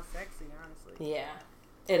kind of sounds sexy, honestly. Yeah,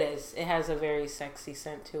 it is. It has a very sexy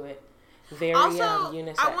scent to it. Very also,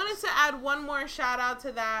 unisex. I wanted to add one more shout out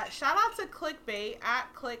to that. Shout out to Clickbait at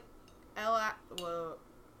well,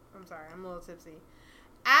 I'm sorry, I'm a little tipsy.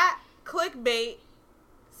 At Clickbait,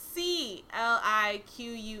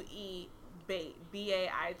 CLIQUE bait,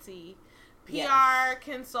 BAIT. PR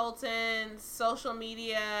consultants, social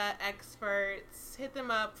media experts. Hit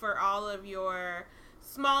them up for all of your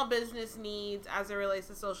small business needs as it relates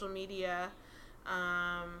to social media.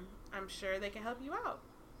 I'm sure they can help you out.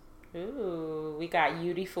 Ooh, we got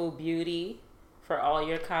Beautiful Beauty for all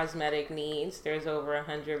your cosmetic needs. There's over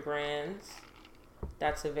 100 brands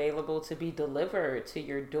that's available to be delivered to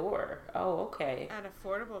your door. Oh, okay. At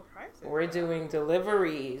affordable prices. We're doing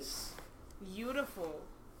deliveries. Beautiful.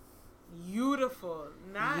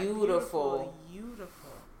 Not Beautiful.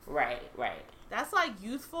 beautiful. Right. That's like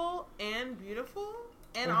youthful and beautiful.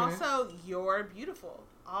 And also you're beautiful.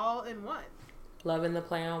 All in one. Loving the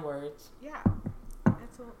play on words. Yeah.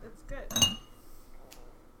 It's good.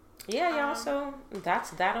 Yeah, y'all. So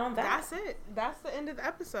that's that on that. That's it. That's the end of the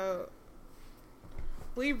episode.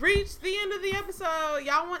 We reached the end of the episode.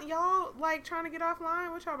 Y'all like trying to get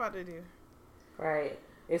offline? What y'all about to do? Right.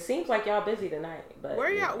 It seems like y'all busy tonight, but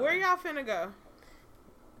Where y'all finna go?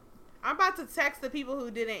 I'm about to text the people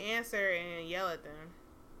who didn't answer and yell at them.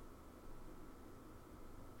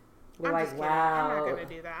 We're I'm like, just kidding. wow. I'm not gonna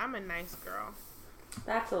do that. I'm a nice girl.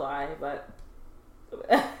 That's a lie, but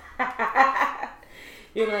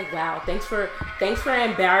you're like, wow, thanks for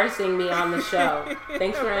embarrassing me on the show.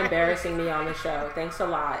 Thanks for embarrassing me on the show. Thanks a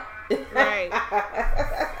lot. Right.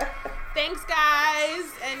 Thanks, guys.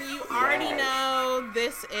 And you already know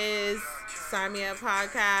this is Sign Me Up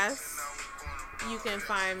Podcast. You can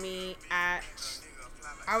find me at,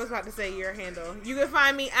 I was about to say your handle. You can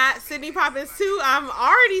find me at Sydney Poppins 2. I'm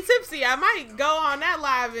already tipsy. I might go on that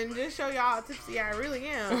live and just show y'all how tipsy I really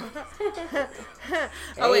am.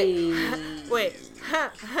 Oh, wait. What?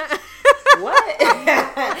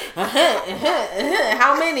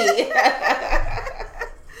 How many?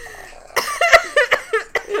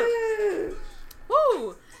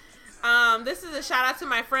 Woo! This is a shout out to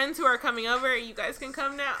my friends who are coming over. You guys can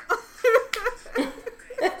come now.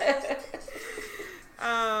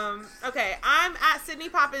 Okay, I'm at Sydney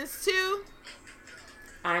Poppins 2.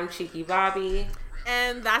 I'm Cheeky Bobby.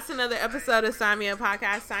 And that's another episode of Sign Me Up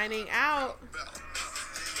Podcast signing out.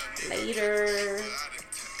 Later.